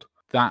world.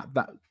 That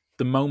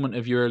the moment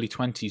of your early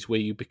 20s where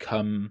you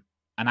become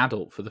an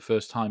adult for the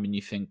first time and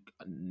you think,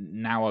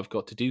 now I've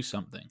got to do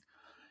something.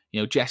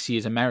 You know, Jesse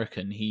is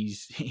American.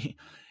 He's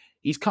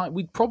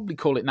we'd probably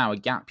call it now a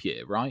gap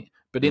year, right?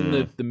 But in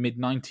the mid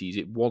 90s,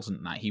 it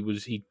wasn't that.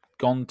 He'd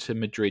gone to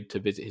Madrid to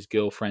visit his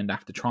girlfriend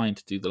after trying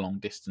to do the long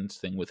distance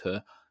thing with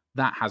her.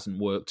 That hasn't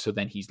worked, so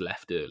then he's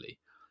left early.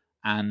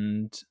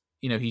 And,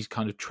 you know, he's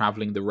kind of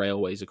traveling the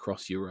railways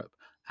across Europe,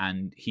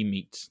 and he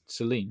meets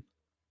Celine.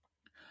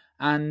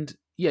 And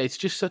yeah, it's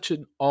just such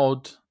an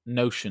odd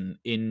notion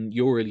in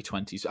your early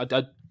 20s.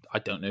 I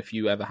don't know if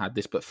you ever had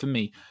this, but for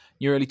me,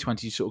 your early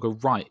 20s, you sort of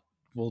go, right,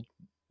 well,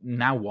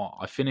 now what?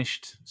 I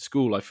finished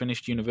school, I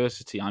finished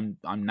university, I'm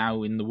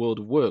now in the world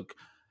of work.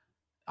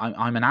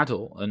 I'm an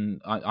adult,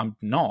 and I'm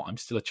not. I'm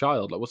still a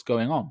child. Like, what's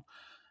going on?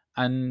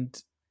 And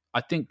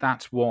I think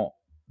that's what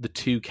the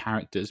two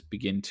characters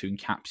begin to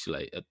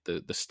encapsulate at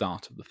the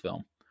start of the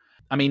film.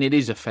 I mean, it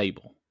is a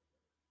fable,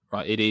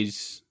 right? It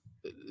is,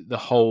 the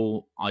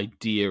whole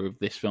idea of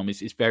this film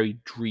is very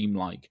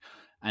dreamlike,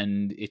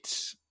 and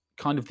it's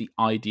kind of the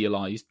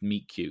idealized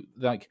meet cute.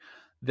 Like,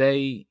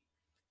 they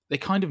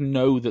kind of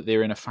know that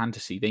they're in a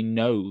fantasy. They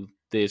know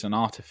there's an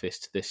artifice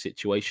to this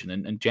situation,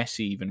 and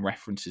Jesse even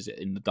references it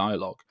in the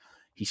dialogue.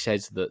 He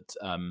says that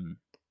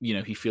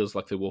he feels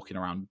like they're walking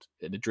around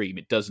in a dream.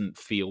 It doesn't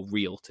feel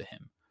real to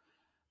him,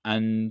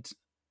 and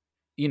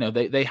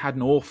they had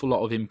an awful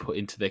lot of input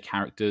into their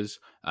characters.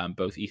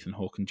 Both Ethan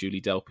Hawke and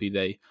Julie Delpy.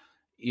 They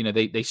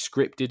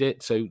scripted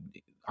it. So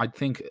I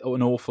think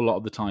an awful lot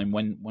of the time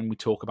when we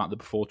talk about the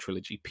Before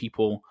trilogy,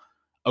 people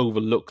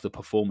overlook the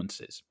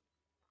performances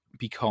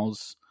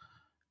because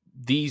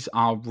these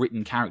are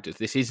written characters.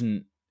 This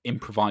isn't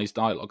improvised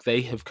dialogue.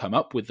 They have come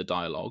up with the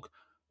dialogue,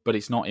 but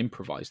it's not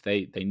improvised.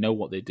 They know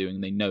what they're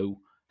doing. They know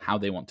how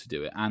they want to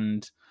do it.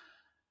 And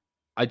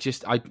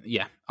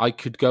I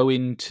could go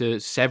into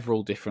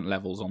several different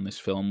levels on this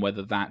film,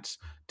 whether that's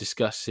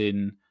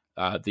discussing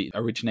the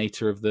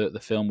originator of the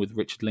film with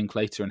Richard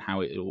Linklater and how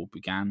it all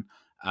began,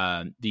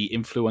 the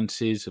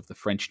influences of the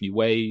French New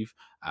Wave,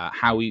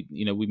 how we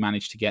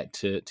managed to get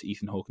to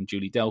Ethan Hawke and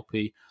Julie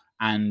Delpy,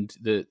 and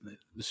the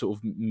sort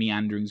of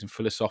meanderings and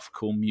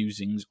philosophical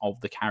musings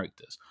of the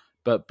characters.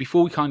 But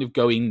before we kind of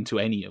go into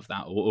any of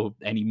that or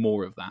any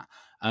more of that,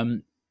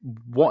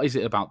 what is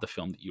it about the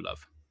film that you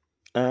love?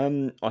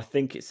 I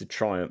think it's a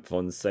triumph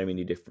on so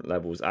many different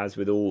levels. As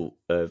with all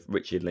of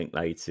Richard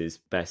Linklater's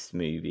best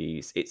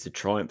movies, it's a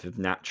triumph of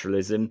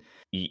naturalism.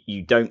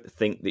 You don't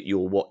think that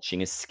you're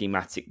watching a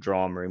schematic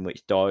drama in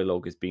which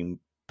dialogue has been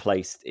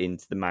placed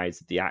into the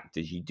mouths of the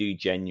actors. You do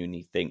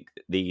genuinely think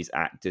that these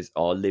actors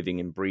are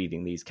living and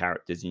breathing these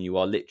characters, and you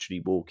are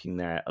literally walking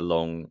there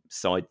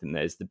alongside them.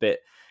 There's the bit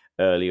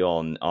early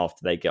on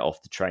after they get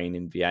off the train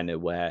in Vienna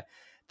where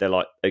they're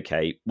like,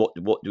 okay, what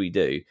do we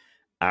do?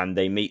 And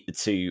they meet the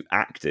two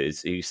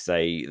actors who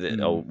say that,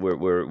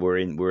 we're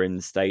in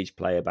the stage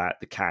play about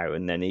the cow.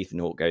 And then Ethan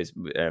Hawke goes,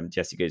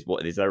 Jesse goes,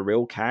 what, is there a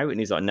real cow? And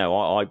he's like, no,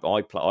 I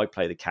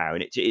play the cow.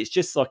 And it's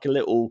just like a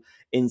little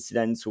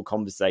incidental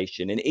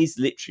conversation. And it is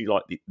literally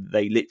like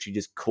they literally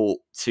just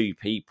caught two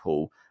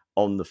people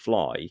on the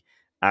fly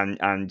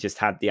and just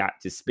had the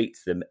actors speak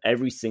to them.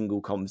 Every single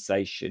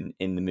conversation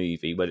in the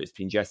movie, whether it's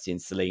between Jesse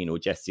and Celine or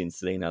Jesse and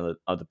Celine and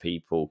other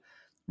people,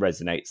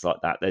 resonates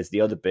like that. There's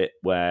the other bit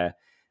where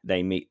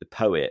they meet the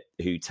poet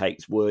who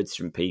takes words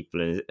from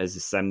people and has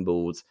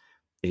assembled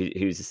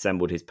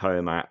his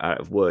poem out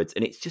of words.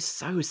 And it's just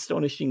so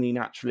astonishingly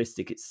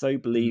naturalistic. It's so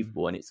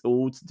believable. And it's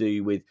all to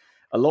do with,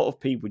 a lot of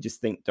people just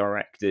think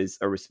directors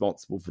are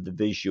responsible for the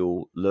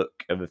visual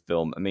look of a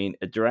film. I mean,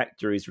 a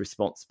director is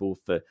responsible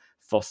for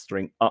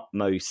fostering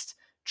utmost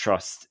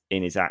trust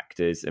in his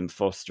actors and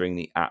fostering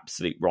the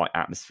absolute right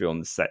atmosphere on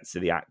the set so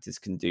the actors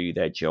can do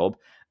their job.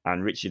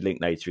 And Richard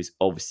Linklater is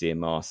obviously a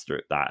master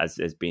at that, as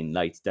has been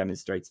later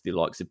demonstrated the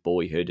likes of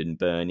Boyhood and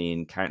Bernie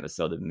and countless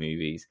other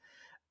movies.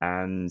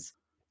 And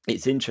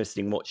it's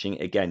interesting watching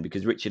it again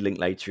because Richard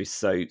Linklater is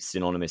so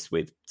synonymous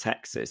with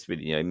Texas, with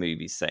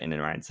movies set in and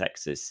around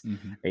Texas,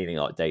 anything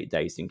like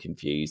Dazed and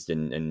Confused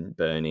and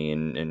Bernie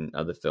and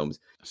other films.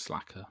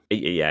 Slacker.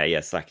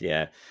 Yeah, Slacker,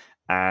 yeah.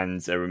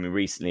 And I mean,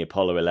 recently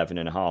Apollo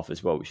 11.5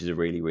 as well, which is a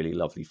really, really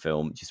lovely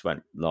film. It just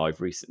went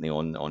live recently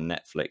on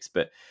Netflix.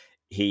 But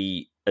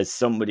he, as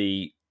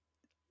somebody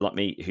like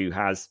me who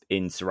has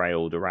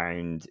interrailed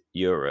around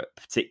Europe,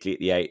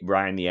 particularly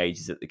around the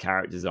ages that the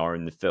characters are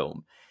in the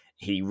film,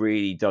 he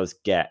really does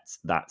get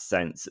that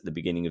sense at the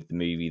beginning of the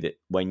movie that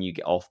when you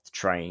get off the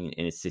train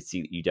in a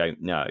city that you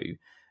don't know,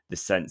 the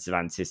sense of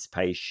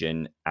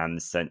anticipation and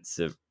the sense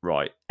of,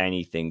 right,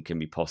 anything can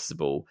be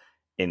possible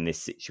in this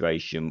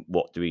situation.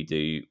 What do we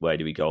do? Where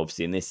do we go?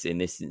 Obviously, in this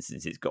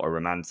instance, it's got a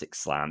romantic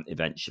slant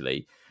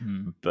eventually,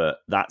 but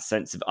that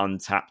sense of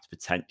untapped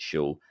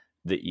potential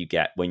that you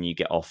get when you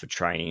get off a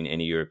train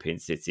in a European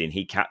city, and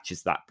he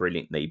captures that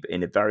brilliantly, but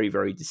in a very,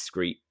 very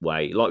discreet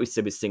way. Like we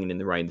said with Singing in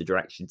the Rain, the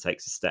direction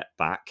takes a step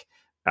back,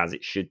 as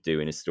it should do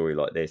in a story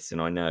like this. And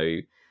I know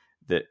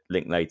that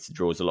Linklater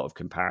draws a lot of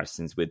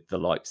comparisons with the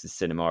likes of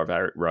cinema of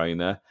Eric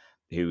Romer,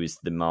 who is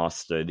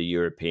the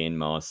European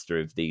master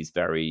of these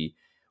very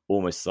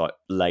almost like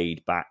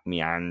laid back,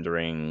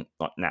 meandering,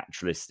 like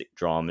naturalistic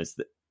dramas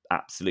that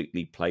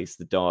absolutely place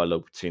the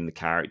dialogue between the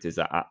characters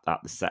at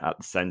the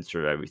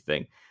center of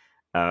everything.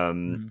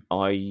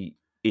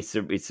 It's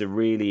a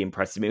really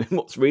impressive. I mean,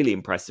 what's really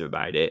impressive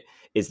about it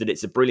is that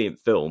it's a brilliant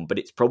film, but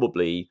it's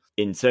probably,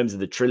 in terms of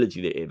the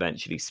trilogy that it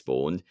eventually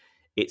spawned,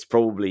 it's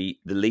probably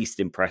the least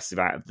impressive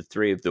out of the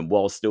three of them,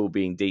 while still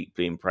being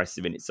deeply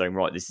impressive in its own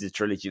right. This is a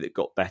trilogy that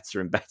got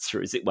better and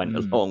better as it went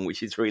along,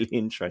 which is really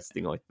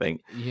interesting, I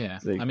think. Yeah.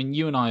 So, I mean,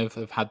 you and I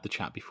have had the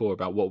chat before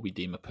about what we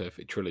deem a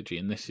perfect trilogy,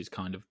 and this is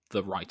kind of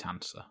the right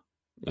answer.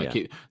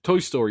 Like Toy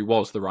Story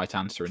was the right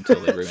answer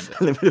until they ruined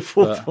it. The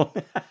fourth one.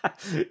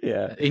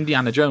 Yeah.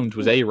 Indiana Jones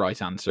was a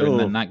right answer, and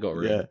then that got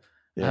ruined.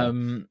 Yeah.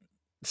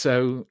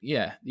 So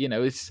yeah,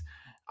 it's.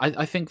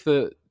 I think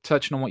that,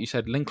 touching on what you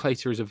said,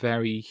 Linklater is a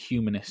very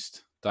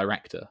humanist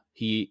director.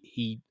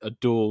 He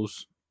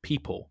adores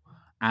people,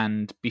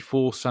 and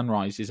Before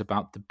Sunrise is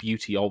about the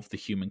beauty of the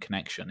human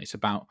connection. It's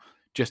about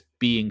just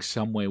being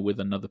somewhere with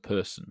another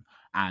person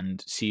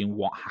and seeing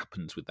what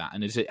happens with that.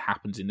 And as it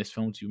happens in this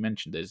film, as you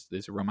mentioned,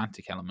 there's a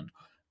romantic element,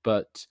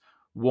 but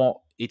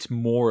what it's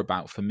more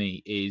about for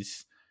me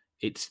is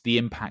it's the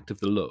impact of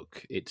the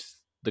look, it's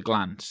the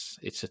glance,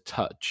 it's a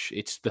touch,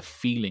 it's the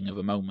feeling of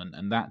a moment,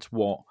 and that's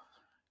what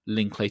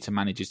Linklater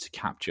manages to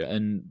capture.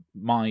 And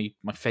my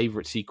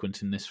favorite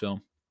sequence in this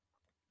film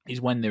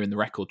is when they're in the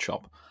record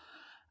shop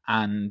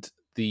and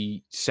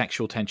the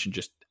sexual tension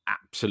just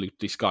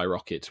absolutely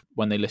skyrockets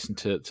when they listen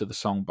to the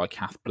song by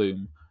Kath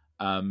Bloom.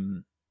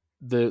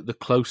 The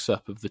close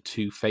up of the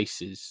two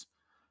faces,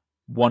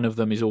 one of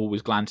them is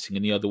always glancing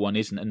and the other one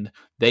isn't, and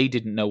they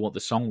didn't know what the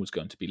song was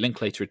going to be.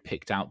 Linklater had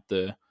picked out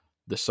the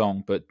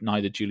song, but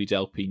neither Julie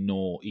Delpy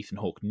nor Ethan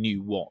Hawke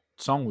knew what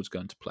song was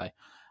going to play.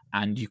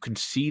 And you can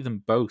see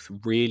them both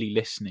really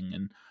listening,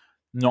 and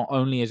not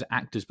only as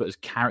actors but as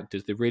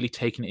characters, they're really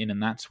taking it in.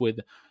 And that's where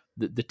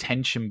the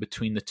tension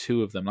between the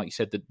two of them, like you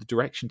said, the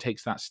direction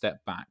takes that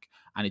step back,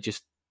 and it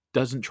just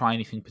doesn't try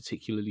anything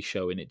particularly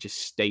showing. It just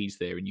stays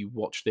there, and you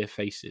watch their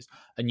faces,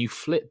 and you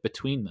flip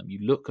between them. You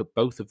look at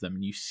both of them,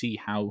 and you see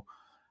how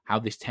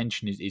this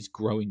tension is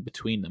growing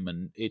between them,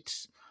 and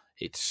it's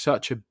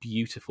such a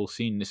beautiful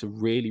scene. It's a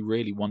really,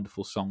 really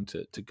wonderful song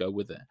to go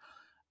with it,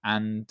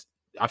 and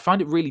I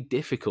find it really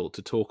difficult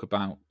to talk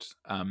about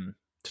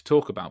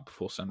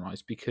Before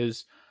Sunrise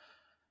because,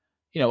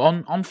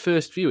 on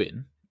first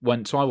viewing,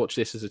 so I watched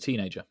this as a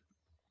teenager,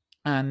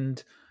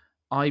 and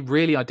I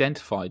really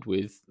identified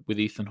with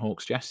Ethan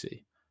Hawke's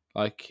Jesse,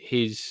 like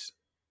his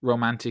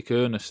romantic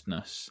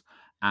earnestness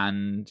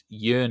and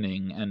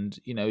yearning, and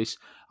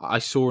I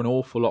saw an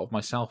awful lot of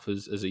myself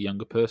as a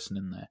younger person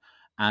in there,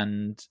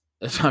 and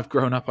as I've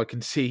grown up, I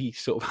can see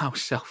sort of how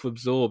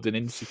self-absorbed and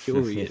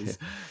insecure he is.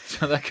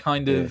 So that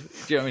kind of,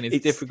 do you know what I mean?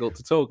 It's difficult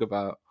to talk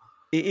about.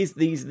 It is.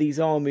 These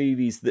are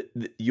movies that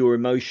your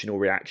emotional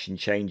reaction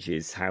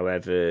changes,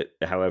 however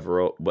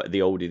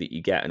the older that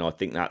you get, and I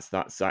think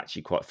that's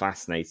actually quite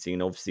fascinating.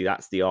 And obviously,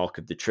 that's the arc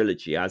of the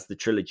trilogy. As the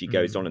trilogy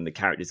goes on and the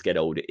characters get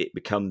older, it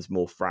becomes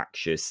more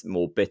fractious,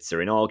 more bitter,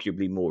 and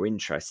arguably more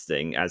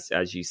interesting.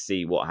 As you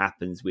see what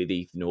happens with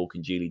Ethan Hawke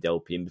and Julie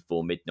Delpy in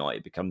Before Midnight,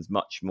 it becomes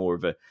much more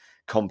of a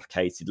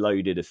complicated,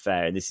 loaded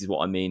affair. And this is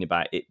what I mean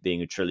about it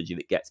being a trilogy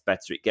that gets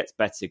better. It gets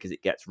better because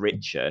it gets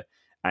richer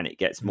and it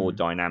gets more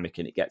dynamic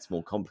and it gets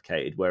more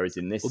complicated. Whereas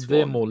in this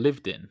they're more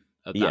lived in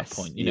at that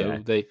point.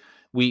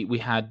 We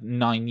had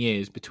 9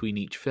 years between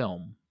each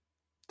film.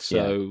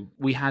 So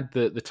we had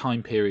the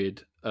time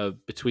period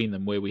between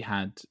them where we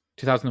had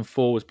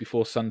 2004 was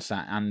Before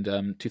Sunset and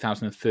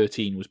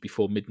 2013 was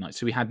Before Midnight.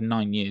 So we had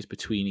 9 years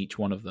between each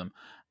one of them.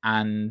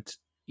 And,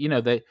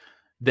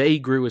 they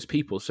grew as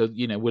people. So,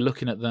 we're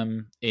looking at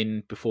them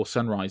in Before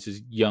Sunrise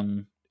as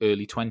young,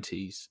 early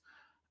 20s.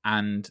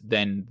 And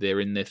then they're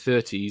in their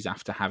 30s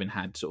after having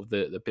had sort of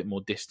the bit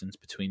more distance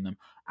between them.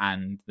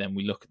 And then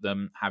we look at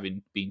them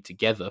having been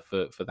together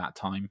for that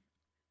time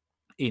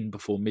in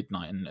Before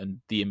Midnight and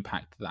the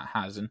impact that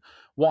has. And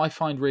what I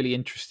find really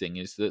interesting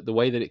is that the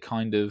way that it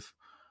kind of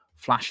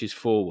flashes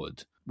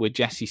forward, where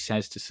Jesse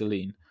says to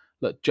Celine,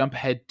 look, jump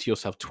ahead to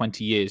yourself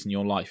 20 years in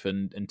your life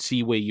and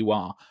see where you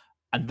are.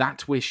 And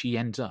that's where she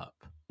ends up.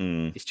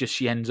 It's just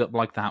she ends up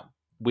like that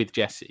with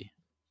Jesse.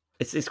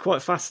 It's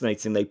quite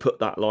fascinating they put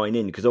that line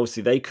in, because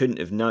obviously they couldn't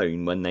have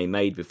known when they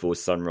made Before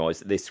Sunrise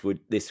that this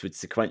would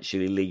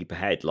sequentially leap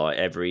ahead like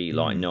every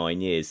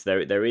 9 years.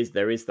 There is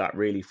that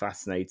really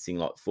fascinating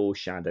like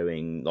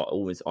foreshadowing, like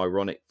almost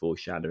ironic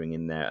foreshadowing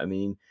in there. I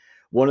mean,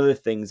 one of the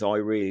things I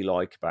really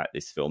like about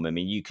this film, I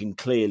mean, you can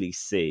clearly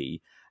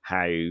see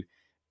how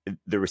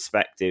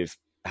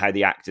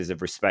the actors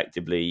have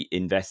respectively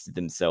invested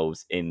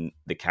themselves in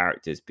the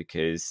characters,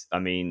 because I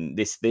mean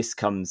this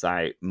comes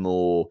out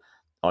more,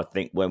 I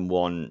think, when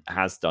one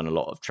has done a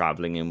lot of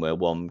traveling and where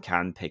one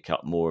can pick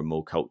up more and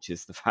more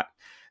cultures. The fact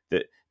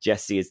that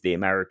Jesse as the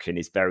American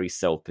is very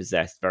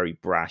self-possessed, very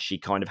brash. He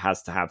kind of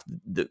has to have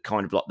the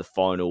kind of like the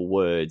final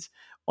words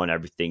on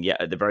everything.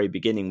 Yet at the very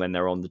beginning when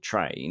they're on the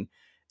train,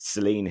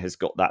 Celine has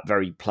got that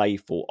very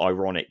playful,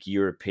 ironic,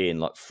 European,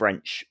 like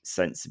French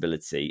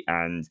sensibility.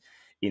 And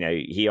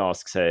he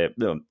asks her,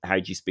 how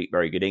do you speak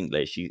very good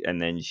English?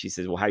 And then she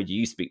says, well, how do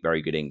you speak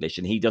very good English?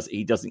 And he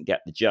doesn't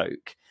get the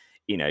joke,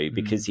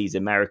 because he's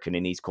American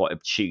and he's quite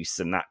obtuse,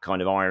 and that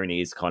kind of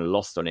irony is kind of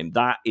lost on him.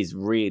 That is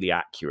really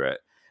accurate.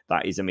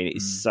 That is, I mean, it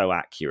is so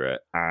accurate.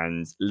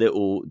 And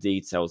little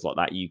details like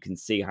that, you can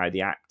see how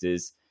the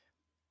actors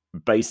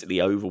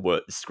basically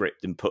overworked the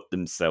script and put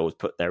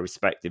their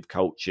respective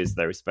cultures,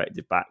 their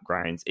respective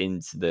backgrounds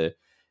into the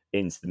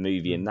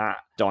movie, and that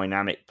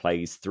dynamic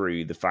plays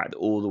through the fact that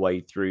all the way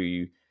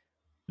through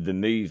the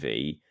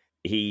movie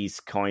he's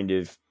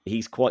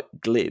quite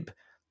glib,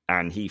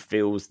 and he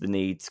feels the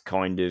need to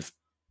kind of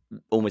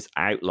almost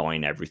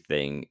outline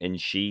everything, and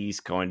she's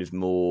kind of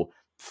more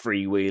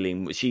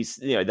freewheeling. She's,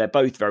 they're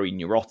both very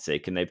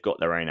neurotic and they've got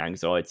their own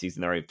anxieties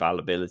and their own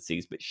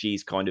fallibilities, but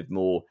she's kind of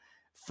more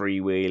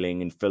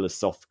freewheeling and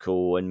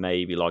philosophical and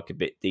maybe like a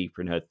bit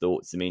deeper in her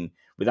thoughts. I mean,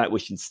 without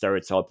wishing to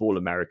stereotype all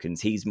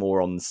Americans, he's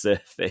more on the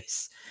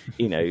surface.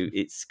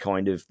 It's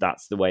kind of,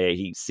 that's the way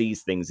he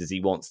sees things as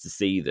he wants to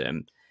see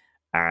them.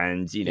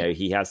 And,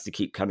 he has to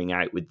keep coming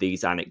out with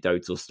these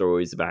anecdotal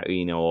stories about,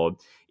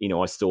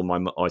 I saw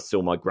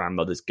my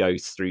grandmother's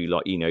ghost through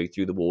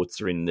through the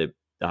water in the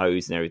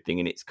hose and everything.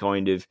 And it's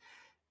kind of,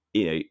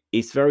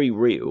 it's very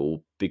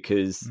real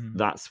because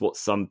that's what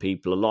some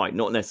people are like.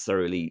 Not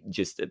necessarily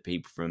just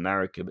people from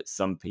America, but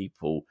some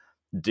people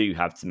do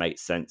have to make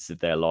sense of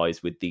their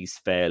lives with these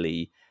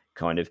fairly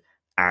kind of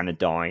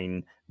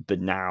anodyne,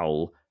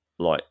 banal,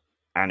 like,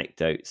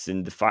 anecdotes.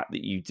 And the fact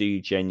that you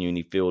do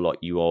genuinely feel like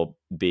you are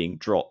being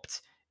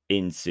dropped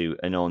into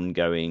an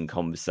ongoing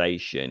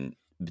conversation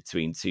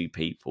between two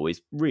people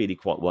is really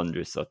quite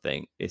wondrous. I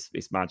think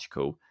it's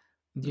magical.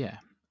 Yeah.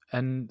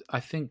 And I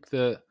think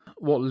that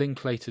what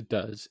Linklater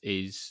does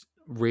is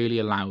really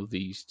allow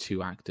these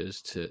two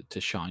actors to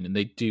shine, and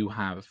they do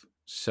have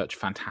such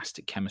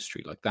fantastic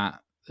chemistry like that.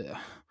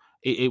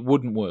 It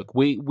wouldn't work.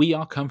 We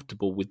are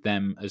comfortable with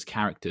them as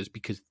characters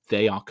because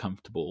they are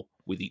comfortable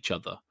with each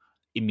other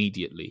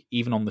immediately,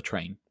 even on the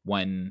train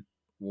when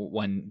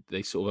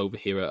they sort of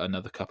overhear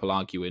another couple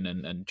arguing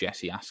and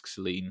Jesse asks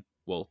Celine,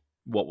 well,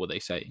 what were they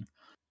saying?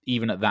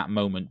 Even at that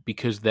moment,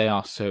 because they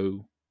are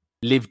so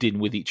lived in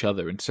with each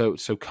other and so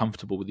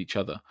comfortable with each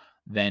other,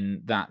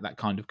 then that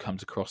kind of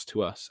comes across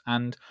to us.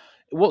 And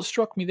what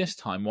struck me this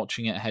time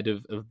watching it ahead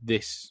of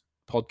this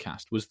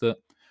podcast was that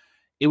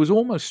it was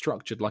almost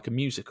structured like a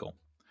musical,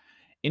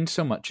 in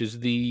so much as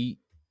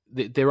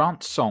there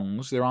aren't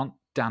songs, there aren't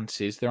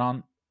dances, there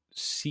aren't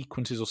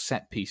sequences or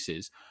set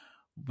pieces,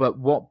 but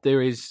what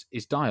there is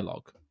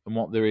dialogue, and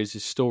what there is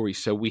story.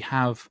 So we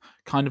have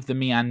kind of the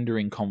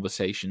meandering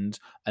conversations,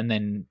 and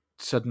then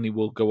suddenly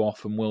we'll go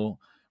off and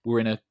we're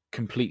in a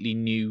completely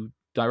new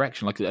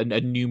direction, like a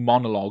new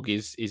monologue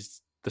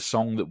is the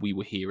song that we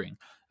were hearing,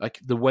 like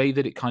the way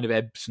that it kind of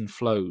ebbs and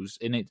flows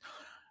in it.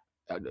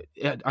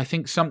 I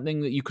think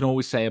something that you can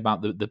always say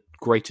about the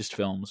greatest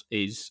films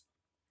is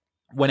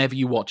whenever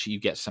you watch it, you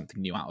get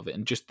something new out of it.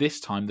 And just this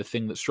time, the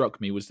thing that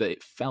struck me was that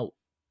it felt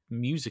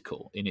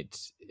musical in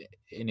its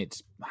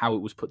how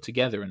it was put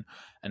together,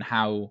 and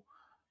how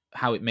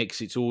it makes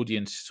its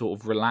audience sort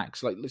of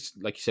relax. Like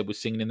you said, with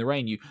Singing in the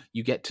Rain,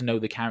 you get to know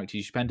the characters,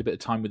 you spend a bit of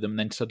time with them, and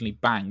then suddenly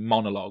bang,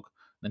 monologue,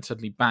 then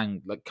suddenly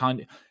bang, like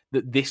kind of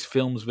this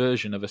film's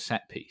version of a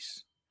set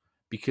piece,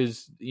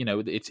 because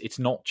it's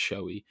not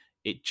showy.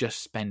 It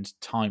just spends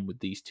time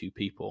with these two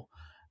people.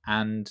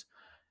 And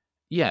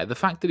yeah, the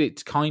fact that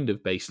it's kind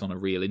of based on a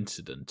real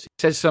incident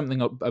says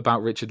something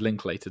about Richard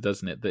Linklater,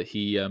 doesn't it? That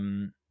he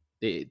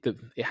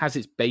it has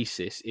its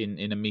basis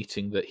in a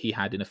meeting that he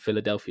had in a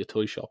Philadelphia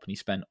toy shop, and he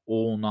spent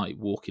all night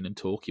walking and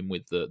talking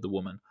with the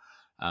woman.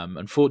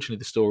 Unfortunately,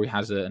 the story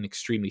has an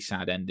extremely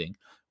sad ending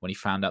when he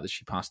found out that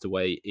she passed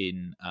away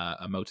in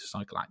a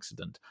motorcycle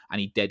accident, and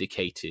he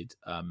dedicated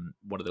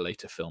one of the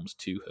later films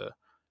to her,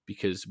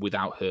 because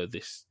without her,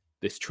 this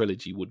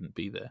trilogy wouldn't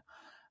be there.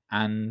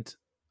 And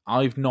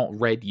I've not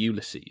read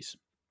Ulysses,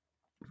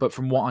 but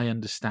from what I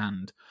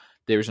understand,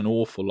 there is an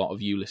awful lot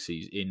of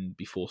Ulysses in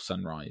Before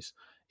Sunrise,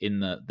 in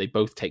that they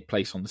both take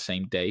place on the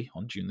same day,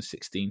 on June the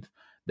 16th.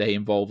 They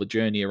involve a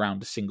journey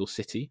around a single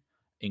city,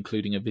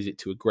 including a visit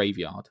to a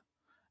graveyard.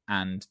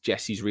 And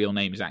Jesse's real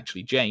name is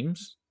actually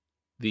James,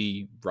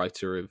 the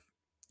writer of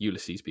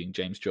Ulysses being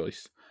James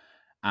Joyce.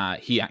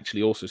 He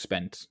actually also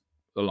spent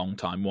a long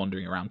time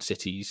wandering around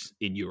cities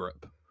in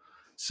Europe.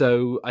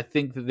 So I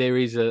think that there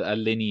is a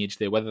lineage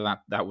there. Whether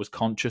that was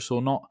conscious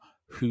or not,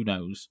 who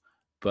knows?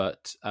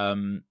 But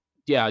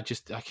yeah,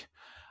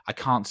 I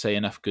can't say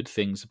enough good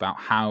things about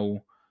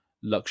how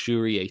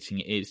luxuriating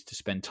it is to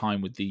spend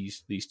time with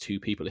these two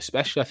people,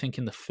 especially I think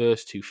in the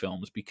first two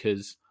films,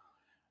 because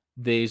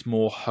there's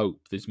more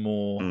hope, there's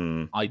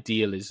more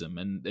idealism,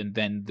 and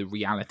then the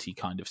reality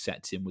kind of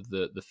sets in with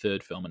the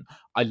third film. And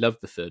I love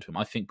the third film.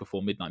 I think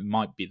Before Midnight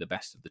might be the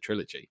best of the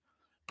trilogy.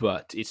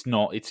 But it's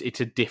not.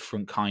 It's a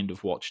different kind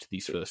of watch to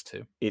these first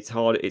two. It's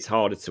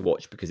harder to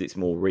watch because it's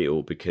more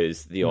real.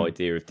 Because the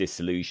idea of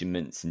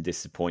disillusionments and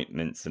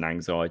disappointments and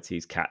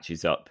anxieties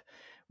catches up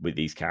with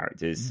these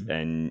characters,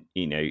 and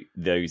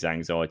those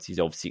anxieties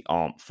obviously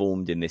aren't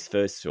formed in this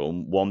first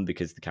film. One,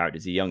 because the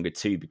characters are younger.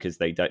 Two, because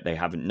they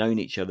haven't known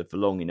each other for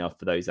long enough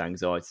for those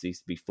anxieties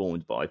to be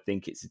formed. But I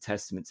think it's a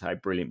testament to how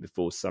brilliant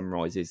Before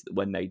Sunrise is, that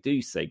when they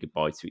do say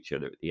goodbye to each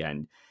other at the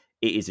end,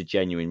 it is a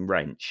genuine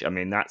wrench. I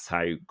mean, that's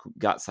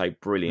how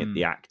brilliant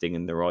the acting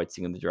and the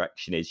writing and the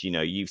direction is. You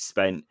know,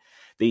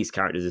 these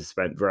characters have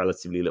spent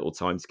relatively little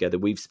time together.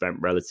 We've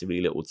spent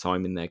relatively little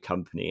time in their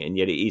company, and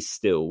yet it is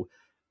still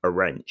a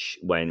wrench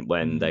when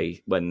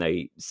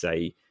they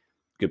say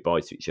goodbye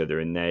to each other.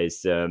 And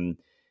there's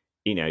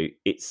you know,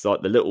 it's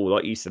like the little,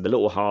 like you said, the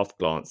little half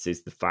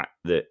glances, the fact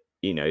that,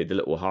 you know, the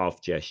little half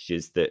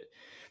gestures that,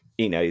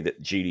 you know,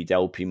 that Julie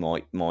Delpy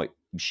might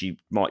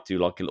do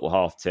like a little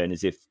half turn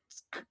as if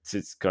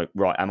to go,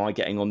 right, am I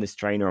getting on this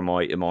train or am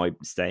I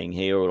staying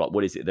here, or like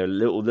what is it? There are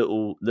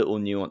little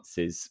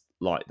nuances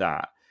like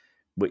that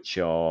which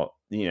are,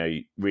 you know,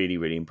 really,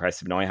 really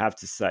impressive. And I have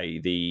to say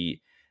the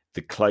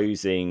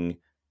closing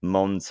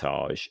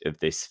montage of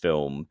this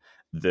film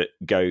that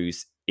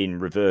goes in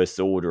reverse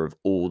order of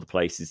all the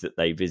places that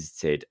they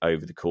visited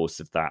over the course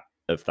of that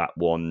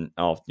one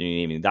afternoon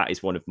evening, that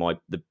is one of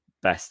the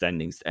best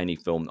endings to any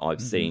film that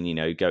I've seen. You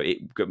know,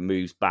 it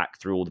moves back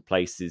through all the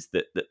places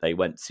that they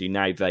went to,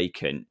 now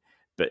vacant,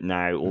 but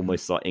now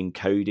almost like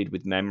encoded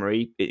with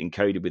memory. It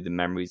encoded with the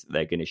memories that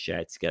they're going to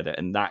share together,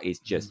 and that is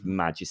just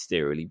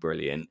magisterially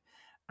brilliant.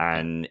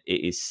 And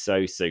it is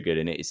so good,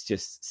 and it's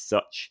just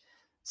such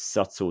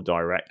subtle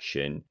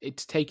direction.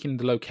 It's taking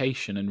the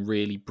location and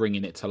really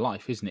bringing it to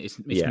life, isn't it?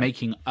 It's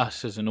making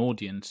us as an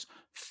audience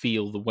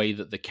feel the way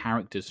that the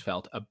characters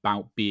felt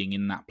about being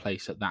in that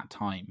place at that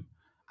time.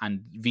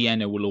 And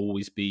Vienna will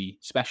always be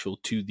special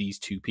to these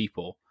two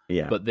people.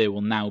 Yeah. But there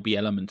will now be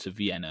elements of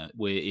Vienna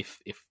where if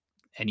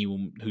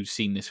anyone who's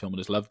seen this film and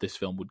has loved this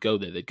film would go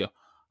there, they'd go,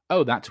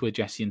 oh, that's where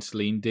Jesse and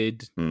Celine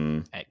did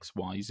X,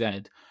 Y,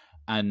 Z.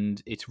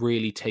 And it's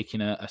really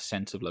taking a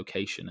sense of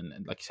location.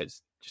 And like you said,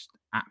 it's just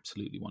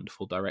absolutely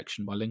wonderful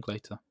direction by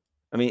Linklater.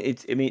 I mean,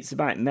 it's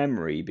about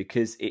memory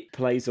because it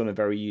plays on a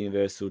very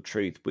universal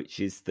truth,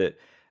 which is that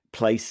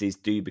places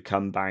do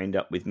become bound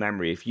up with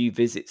memory. If you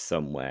visit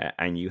somewhere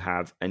and you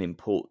have an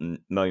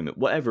important moment,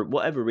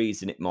 whatever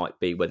reason it might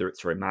be, whether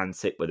it's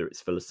romantic, whether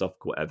it's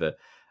philosophical, whatever,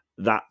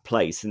 that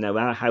place, and no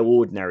matter how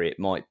ordinary it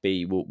might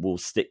be, will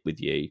stick with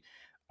you.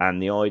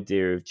 And the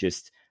idea of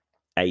just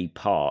a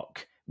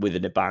park with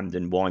an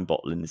abandoned wine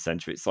bottle in the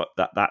center, it's like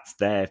that's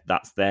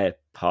their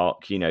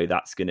park, you know,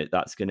 that's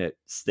gonna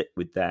stick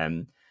with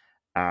them.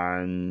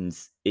 And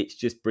it's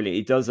just brilliant.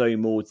 It does owe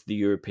more to the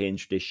European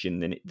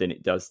tradition than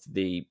it does to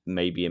the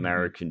maybe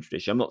American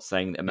tradition. I'm not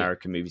saying that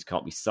American movies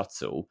can't be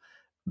subtle,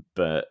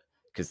 but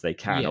because they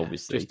can,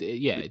 obviously.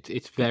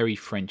 It's very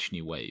French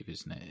New Wave,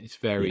 isn't it? It's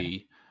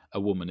very a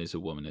woman is a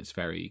woman. It's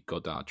very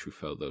Godard,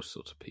 Truffaut, those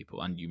sorts of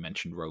people. And you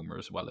mentioned Roma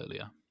as well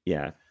earlier.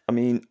 Yeah, I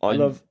mean, I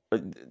love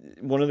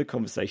one of the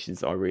conversations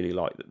that I really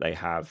like that they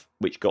have,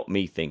 which got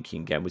me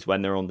thinking again, was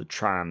when they're on the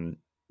tram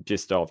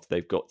just after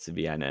they've got to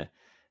Vienna.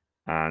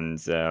 And,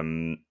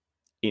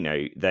 you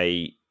know,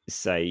 they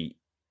say,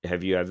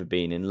 have you ever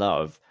been in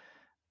love?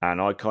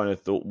 And I kind of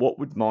thought, what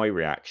would my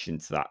reaction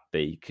to that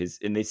be?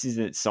 And this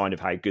isn't a sign of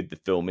how good the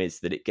film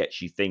is, that it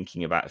gets you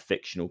thinking about a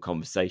fictional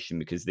conversation,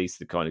 because these are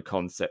the kind of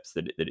concepts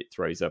that it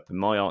throws up. And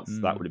my answer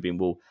to that would have been,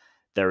 well,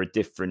 there are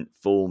different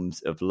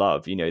forms of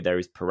love. You know, there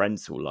is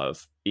parental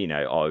love, you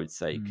know, I would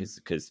say,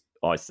 because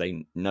I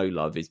say no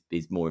love is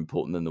more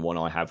important than the one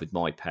I have with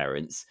my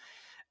parents.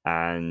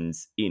 And,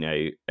 you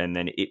know, and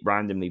then it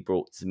randomly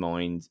brought to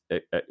mind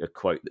a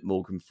quote that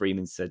Morgan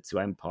Freeman said to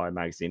Empire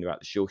magazine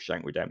about the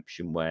Shawshank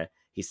Redemption, where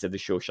he said the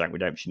Shawshank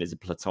Redemption is a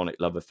platonic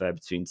love affair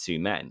between two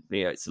men.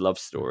 You know, it's a love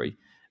story.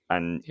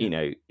 And, you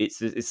know,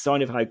 it's a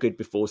sign of how good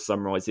Before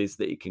Sunrise is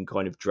that it can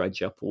kind of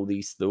dredge up all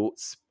these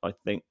thoughts, I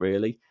think,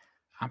 really.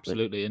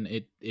 Absolutely. And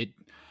it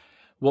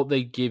what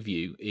they give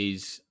you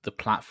is the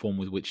platform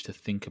with which to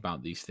think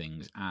about these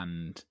things.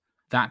 And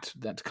that's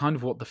kind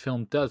of what the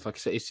film does. Like I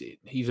said,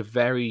 he's a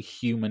very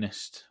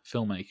humanist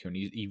filmmaker, and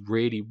he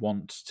really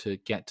wants to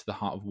get to the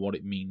heart of what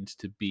it means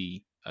to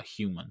be a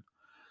human.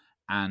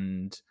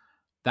 And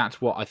that's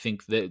what I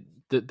think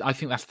I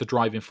think that's the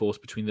driving force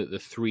between the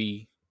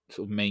three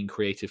sort of main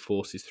creative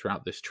forces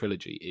throughout this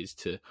trilogy, is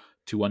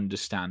to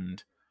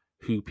understand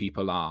who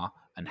people are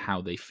and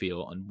how they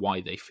feel and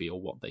why they feel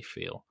what they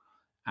feel.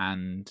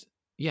 And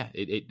yeah,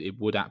 it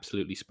would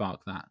absolutely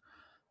spark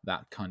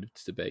that kind of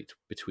debate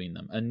between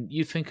them. And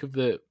you think of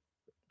the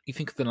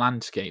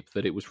landscape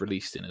that it was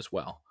released in as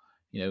well.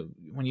 You know,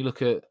 when you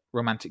look at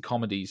romantic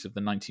comedies of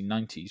the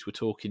 1990s, we're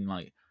talking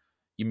like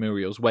your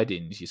Muriel's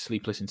Weddings, your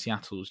Sleepless in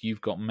Seattle's,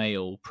 You've Got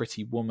Mail,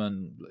 Pretty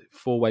Woman,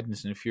 Four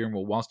Weddings and a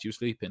Funeral, Whilst You Were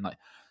Sleeping. Like,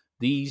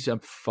 these are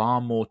far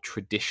more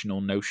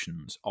traditional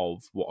notions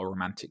of what a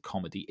romantic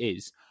comedy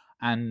is.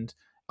 And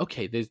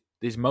okay,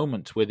 there's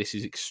moments where this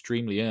is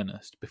extremely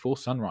earnest. Before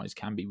Sunrise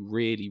can be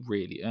really,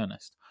 really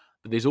earnest.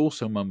 But there's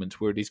also moments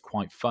where it is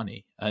quite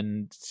funny,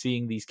 and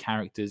seeing these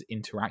characters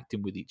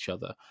interacting with each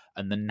other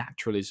and the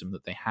naturalism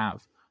that they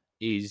have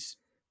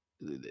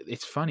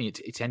it's funny,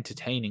 it's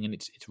entertaining, and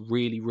it's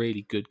really,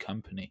 really good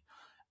company.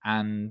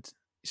 And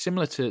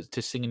similar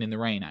to Singing in the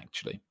Rain,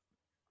 actually,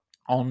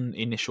 on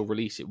initial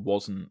release, it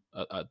wasn't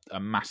a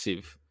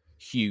massive,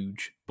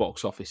 huge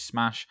box office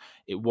smash.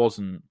 It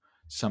wasn't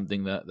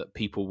something that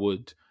people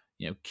would,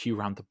 queue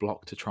around the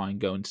block to try and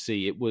go and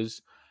see. It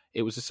was a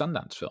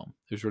Sundance film.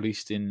 It was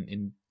released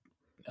in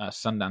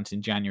Sundance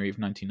in January of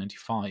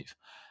 1995,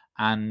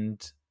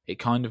 and it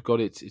kind of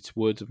got its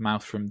word of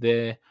mouth from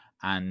there,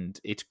 and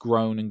it's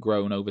grown and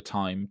grown over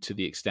time to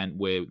the extent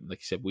where, like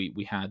I said,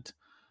 we had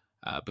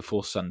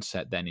Before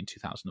Sunset then in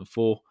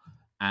 2004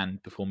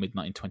 and Before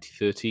Midnight in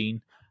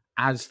 2013.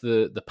 As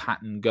the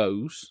pattern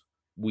goes,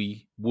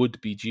 we would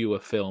be due a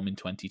film in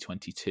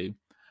 2022.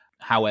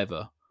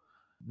 However,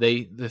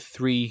 the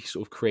three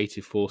sort of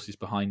creative forces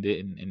behind it,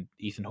 in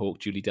Ethan Hawke,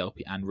 Julie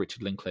Delpy, and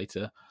Richard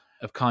Linklater,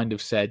 have kind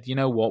of said, you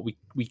know what,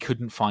 we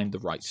couldn't find the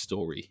right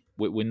story.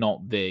 We're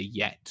not there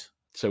yet.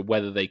 So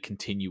whether they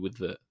continue with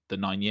the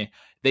 9 year,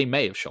 they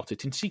may have shot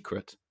it in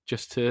secret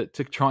just to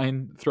try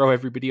and throw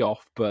everybody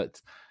off.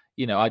 But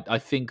I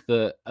think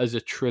that as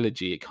a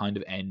trilogy, it kind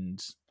of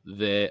ends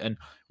there. And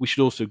we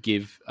should also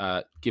give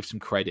some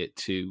credit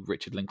to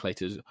Richard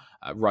Linklater's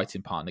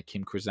writing partner,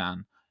 Kim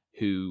Krazan,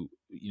 who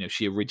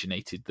she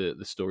originated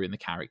the story and the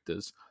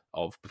characters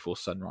of Before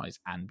Sunrise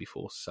and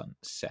Before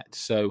Sunset.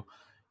 So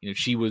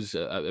she was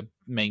a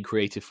main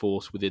creative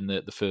force within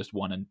the first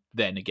one, and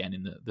then again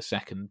in the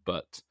second.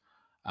 But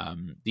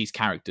these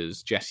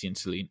characters, Jesse and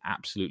Celine,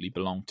 absolutely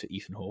belong to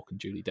Ethan Hawke and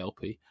Julie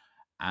Delpy,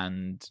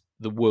 and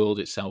the world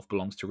itself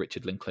belongs to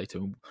Richard Linklater.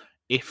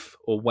 If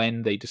or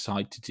when they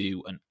decide to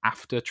do an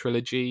after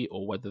trilogy,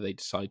 or whether they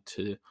decide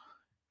to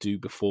do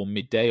Before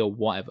Midday or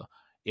whatever,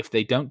 if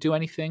they don't do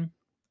anything,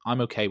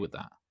 I'm okay with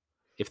that.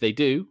 If they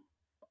do,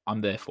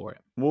 I'm there for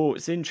it. Well,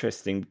 it's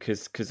interesting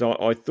because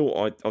I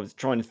thought I was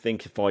trying to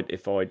think if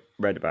I'd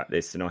read about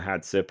this, and I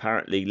had. So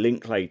apparently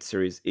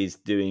Linklater is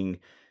doing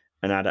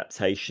an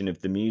adaptation of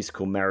the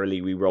musical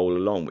Merrily We Roll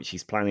Along, which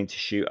he's planning to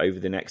shoot over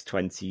the next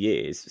 20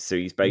 years. So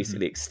he's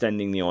basically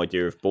extending the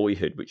idea of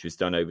Boyhood, which was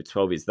done over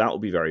 12 years. That will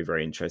be very,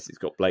 very interesting. It's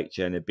got Blake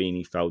Jenner,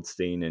 Beanie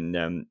Feldstein,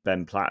 and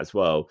Ben Platt as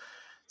well.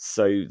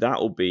 So that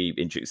will be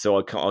interesting. So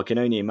I can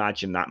only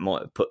imagine that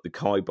might have put the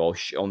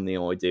kibosh on the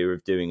idea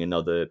of doing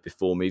another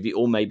Before movie,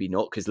 or maybe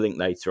not, because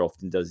Linklater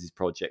often does his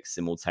projects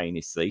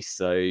simultaneously.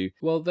 So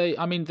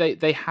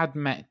they had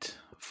met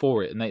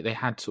for it, and they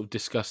had sort of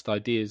discussed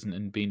ideas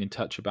and been in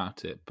touch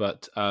about it.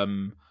 But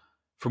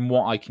from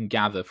what I can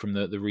gather from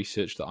the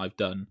research that I've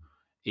done,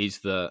 is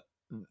that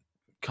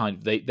kind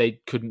of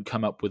they couldn't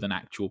come up with an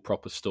actual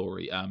proper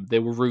story.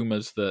 There were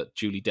rumors that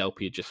Julie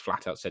Delpy had just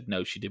flat out said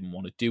no, she didn't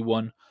want to do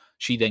one.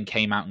 She then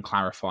came out and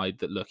clarified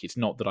that, look, it's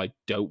not that I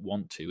don't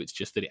want to, it's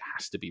just that it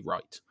has to be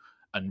right.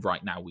 And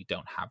right now we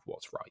don't have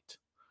what's right.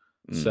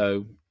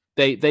 So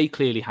they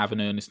clearly have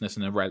an earnestness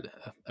and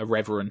a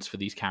reverence for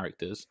these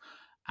characters.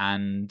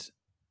 And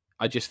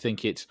I just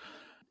think it's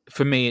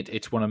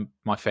one of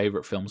my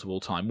favourite films of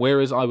all time.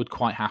 Whereas I would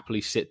quite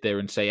happily sit there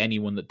and say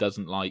anyone that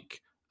doesn't like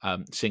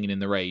Singing in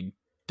the Rain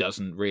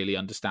doesn't really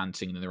understand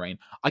Singing in the Rain.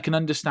 I can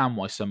understand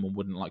why someone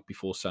wouldn't like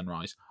Before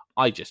Sunrise.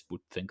 I just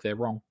would think they're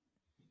wrong.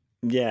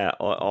 Yeah,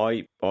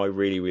 I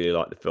really, really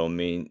like the film. I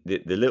mean,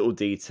 the little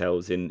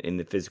details in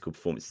the physical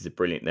performances are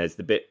brilliant. There's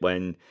the bit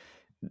when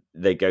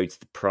they go to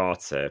the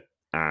Prater,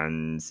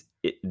 and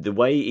the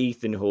way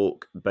Ethan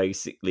Hawke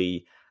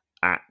basically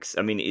acts.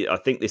 I mean, I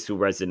think this will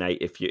resonate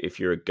if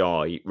you're a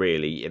guy.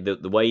 Really,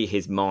 the way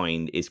his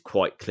mind is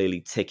quite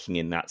clearly ticking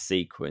in that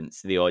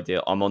sequence. The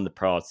idea, I'm on the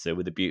Prater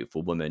with a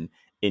beautiful woman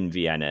in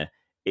Vienna.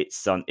 It's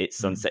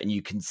sunset, and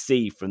you can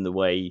see from the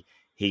way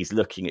he's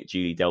looking at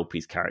Julie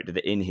Delpy's character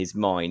that in his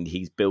mind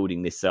he's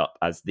building this up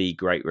as the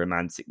great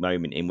romantic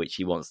moment in which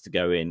he wants to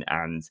go in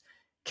and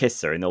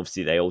kiss her, and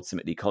obviously they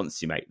ultimately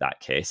consummate that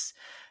kiss.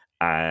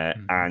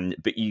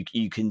 But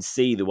you can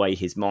see the way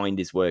his mind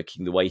is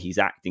working, the way he's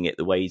acting it,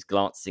 the way he's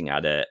glancing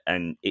at it,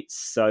 and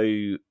it's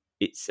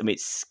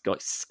got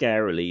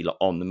scarily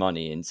on the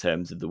money in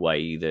terms of the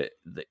way that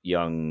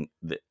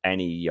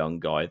any young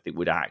guy that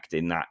would act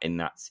in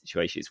that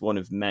situation. It's one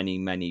of many,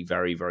 many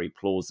very, very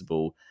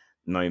plausible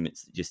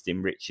moments that just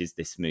enriches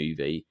this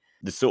movie.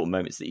 The sort of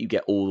moments that you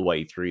get all the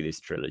way through this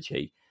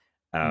trilogy.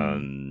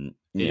 It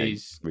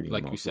is, really,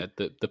 like remarkable. We said,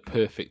 the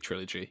perfect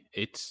trilogy.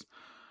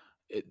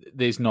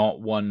 There's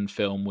not one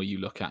film where you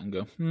look at and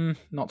go,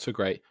 not so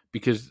great,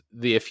 because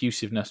the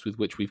effusiveness with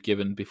which we've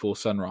given Before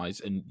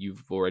Sunrise, and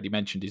you've already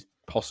mentioned, is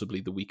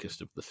possibly the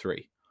weakest of the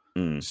three.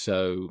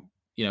 So,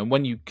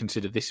 when you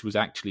consider this was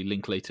actually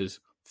Linklater's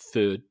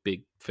third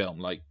big film,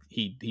 like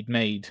he'd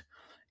made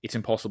It's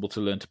Impossible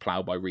to Learn to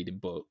Plow by Reading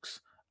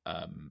Books,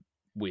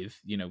 with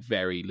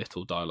very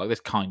little dialogue.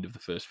 That's kind of the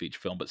first feature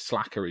film, but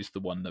Slacker is the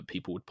one that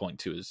people would point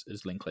to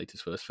as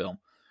Linklater's first film.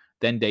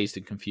 Then Dazed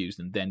and Confused,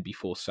 and then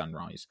Before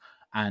Sunrise.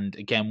 And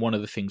again, one of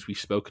the things we've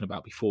spoken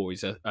about before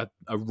is a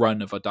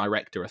run of a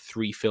director, a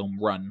 3-film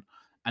run,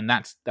 and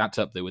that's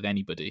up there with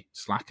anybody.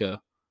 Slacker,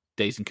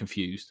 Dazed and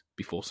Confused,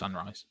 Before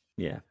Sunrise.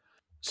 Yeah.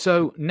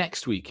 So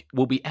next week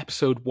will be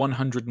episode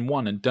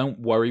 101, and don't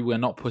worry, we're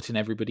not putting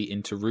everybody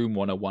into Room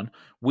 101.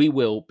 We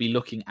will be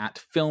looking at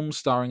films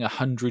starring a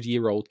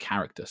 100-year-old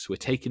character. So we're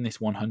taking this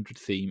 100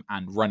 theme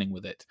and running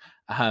with it.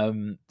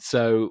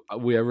 So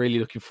we are really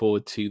looking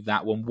forward to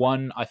that one.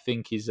 One, I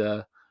think, is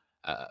a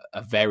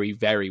a very,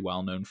 very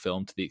well-known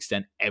film to the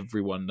extent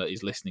everyone that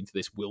is listening to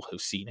this will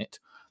have seen it.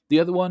 The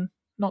other one,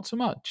 not so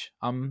much.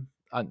 And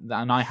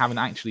I haven't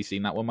actually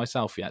seen that one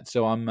myself yet,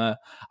 so I'm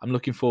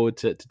looking forward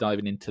to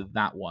diving into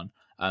that one.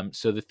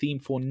 So the theme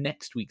for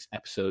next week's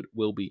episode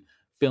will be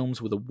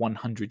films with a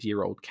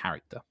 100-year-old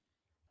character.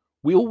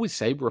 We always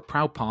say we're a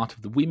proud part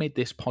of the We Made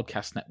This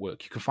podcast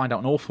network. You can find out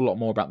an awful lot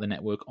more about the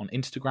network on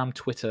Instagram,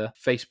 Twitter,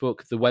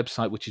 Facebook, the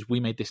website, which is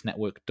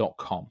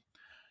wemadeThisNetwork.com.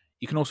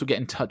 You can also get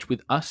in touch with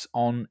us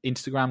on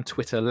Instagram,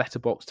 Twitter,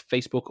 Letterboxd,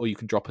 Facebook, or you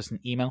can drop us an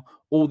email.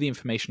 All the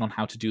information on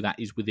how to do that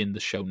is within the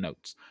show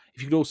notes.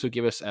 If you could also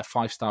give us a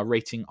 5-star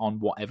rating on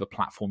whatever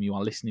platform you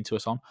are listening to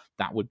us on,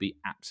 that would be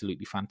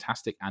absolutely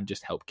fantastic and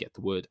just help get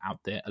the word out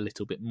there a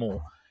little bit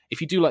more. If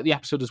you do like the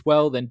episode as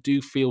well, then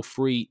do feel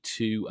free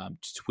to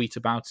tweet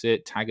about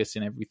it, tag us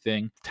in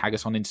everything, tag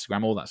us on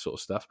Instagram, all that sort of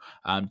stuff,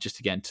 just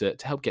again to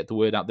help get the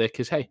word out there,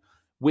 because, hey,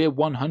 we're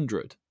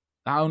 100.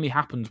 That only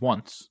happens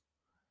once.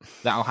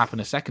 That'll happen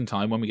a second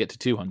time when we get to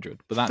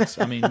 200. But that's,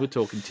 I mean, we're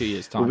talking 2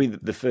 years' time. We'll be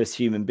the first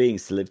human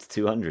beings to live to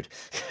 200,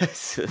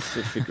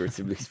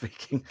 figuratively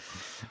speaking.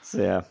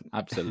 So, yeah.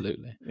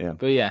 Absolutely. Yeah.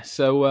 But yeah,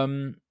 so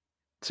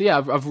yeah,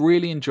 I've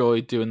really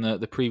enjoyed doing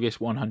the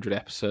previous 100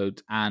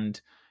 episodes, and,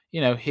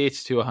 you know,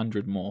 here's to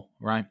 100 more,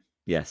 right?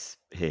 Yes,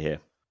 here.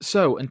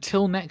 So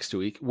until next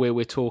week, where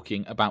we're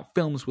talking about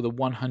films with a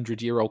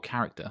 100-year-old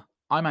character,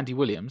 I'm Andy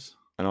Williams.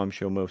 And I'm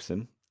Sean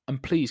Wilson. And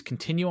please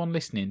continue on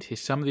listening to hear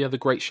some of the other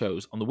great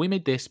shows on the We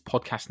Made This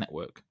podcast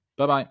network.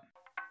 Bye-bye.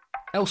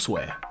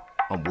 Elsewhere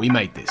on We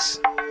Made This.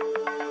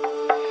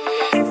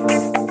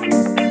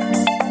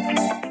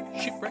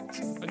 Shipwrecked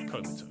and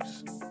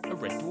Comatose, a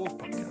Red Dwarf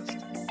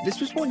podcast.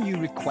 This was one you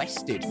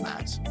requested,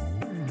 Matt.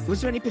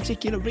 Was there any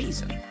particular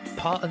reason?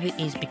 Part of it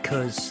is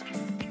because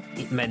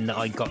it meant that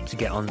I got to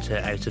get onto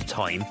Out of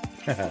Time.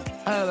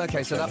 Oh,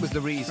 okay, so that was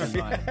the reason,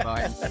 right.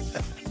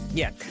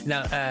 Yeah.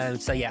 Now,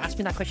 so yeah, ask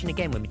me that question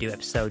again when we do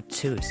episode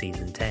 2 of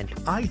season 10.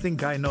 I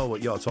think I know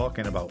what you're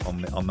talking about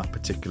on that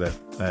particular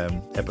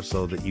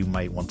episode that you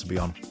might want to be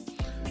on.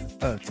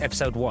 Oh,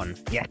 episode 1.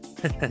 Yeah.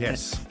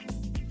 Yes.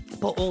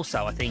 But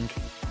also, I think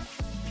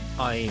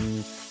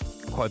I'm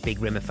quite a big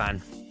Rimmer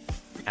fan,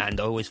 and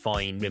I always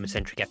find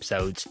Rimmer-centric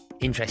episodes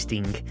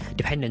interesting,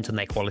 dependent on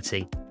their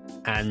quality.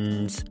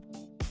 And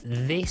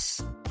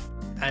this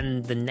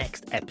and the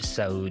next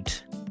episode,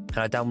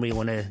 I don't really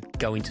want to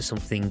go into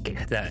something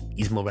that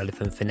is more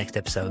relevant for next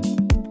episode.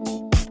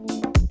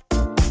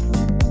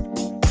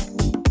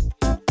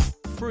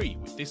 Free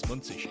with this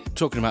month's issue.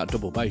 Talking about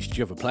double bass, did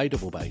you ever play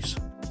double bass?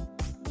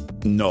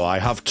 No, I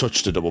have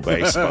touched a double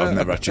bass, but I've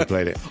never actually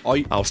played it.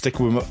 I'll stick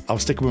with a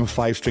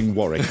 5-string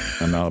Warwick,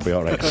 and I'll be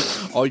all right.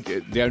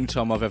 The only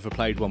time I've ever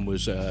played one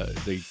was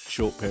the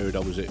short period I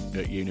was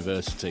at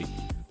university.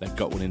 They've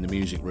got one in the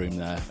music room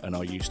there, and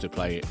I used to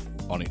play it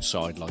on its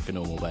side like a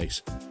normal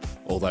bass.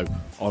 Although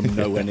I'm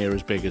nowhere near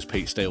as big as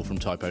Pete Steele from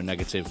Typo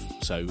Negative,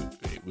 so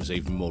it was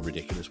even more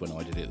ridiculous when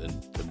I did it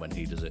than when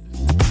he does it.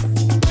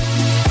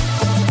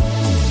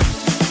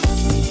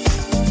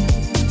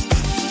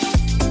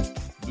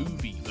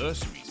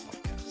 Movieversaries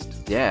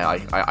podcast. Yeah,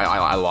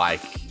 I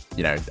like,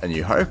 you know, A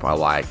New Hope. I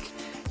like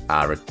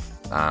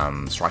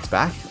Strikes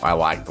Back. I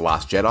like The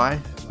Last Jedi.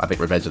 I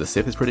think Revenge of the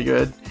Sith is pretty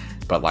good.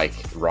 But, like,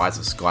 Rise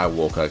of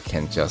Skywalker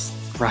can just...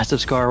 Rise of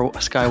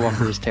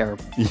Skywalker is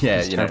terrible. Yeah,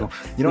 it's terrible.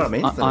 You know what I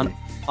mean?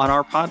 On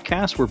our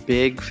podcast, we're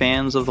big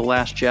fans of The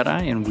Last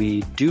Jedi, and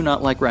we do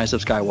not like Rise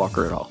of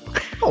Skywalker at all.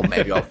 Oh,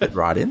 maybe I'll fit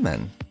right in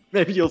then.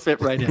 Maybe you'll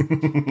fit right in.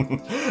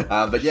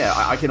 But yeah,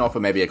 I can offer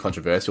maybe a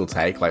controversial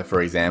take. Like,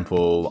 for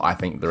example, I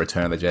think The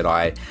Return of the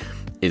Jedi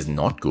is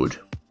not good.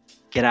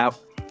 Get out.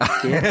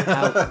 Get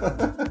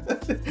out.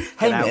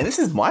 Hey, man, this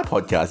is my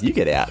podcast. You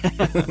get out.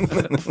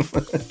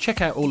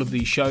 Check out all of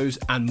these shows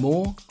and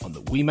more on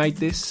the We Made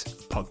This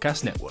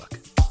podcast network.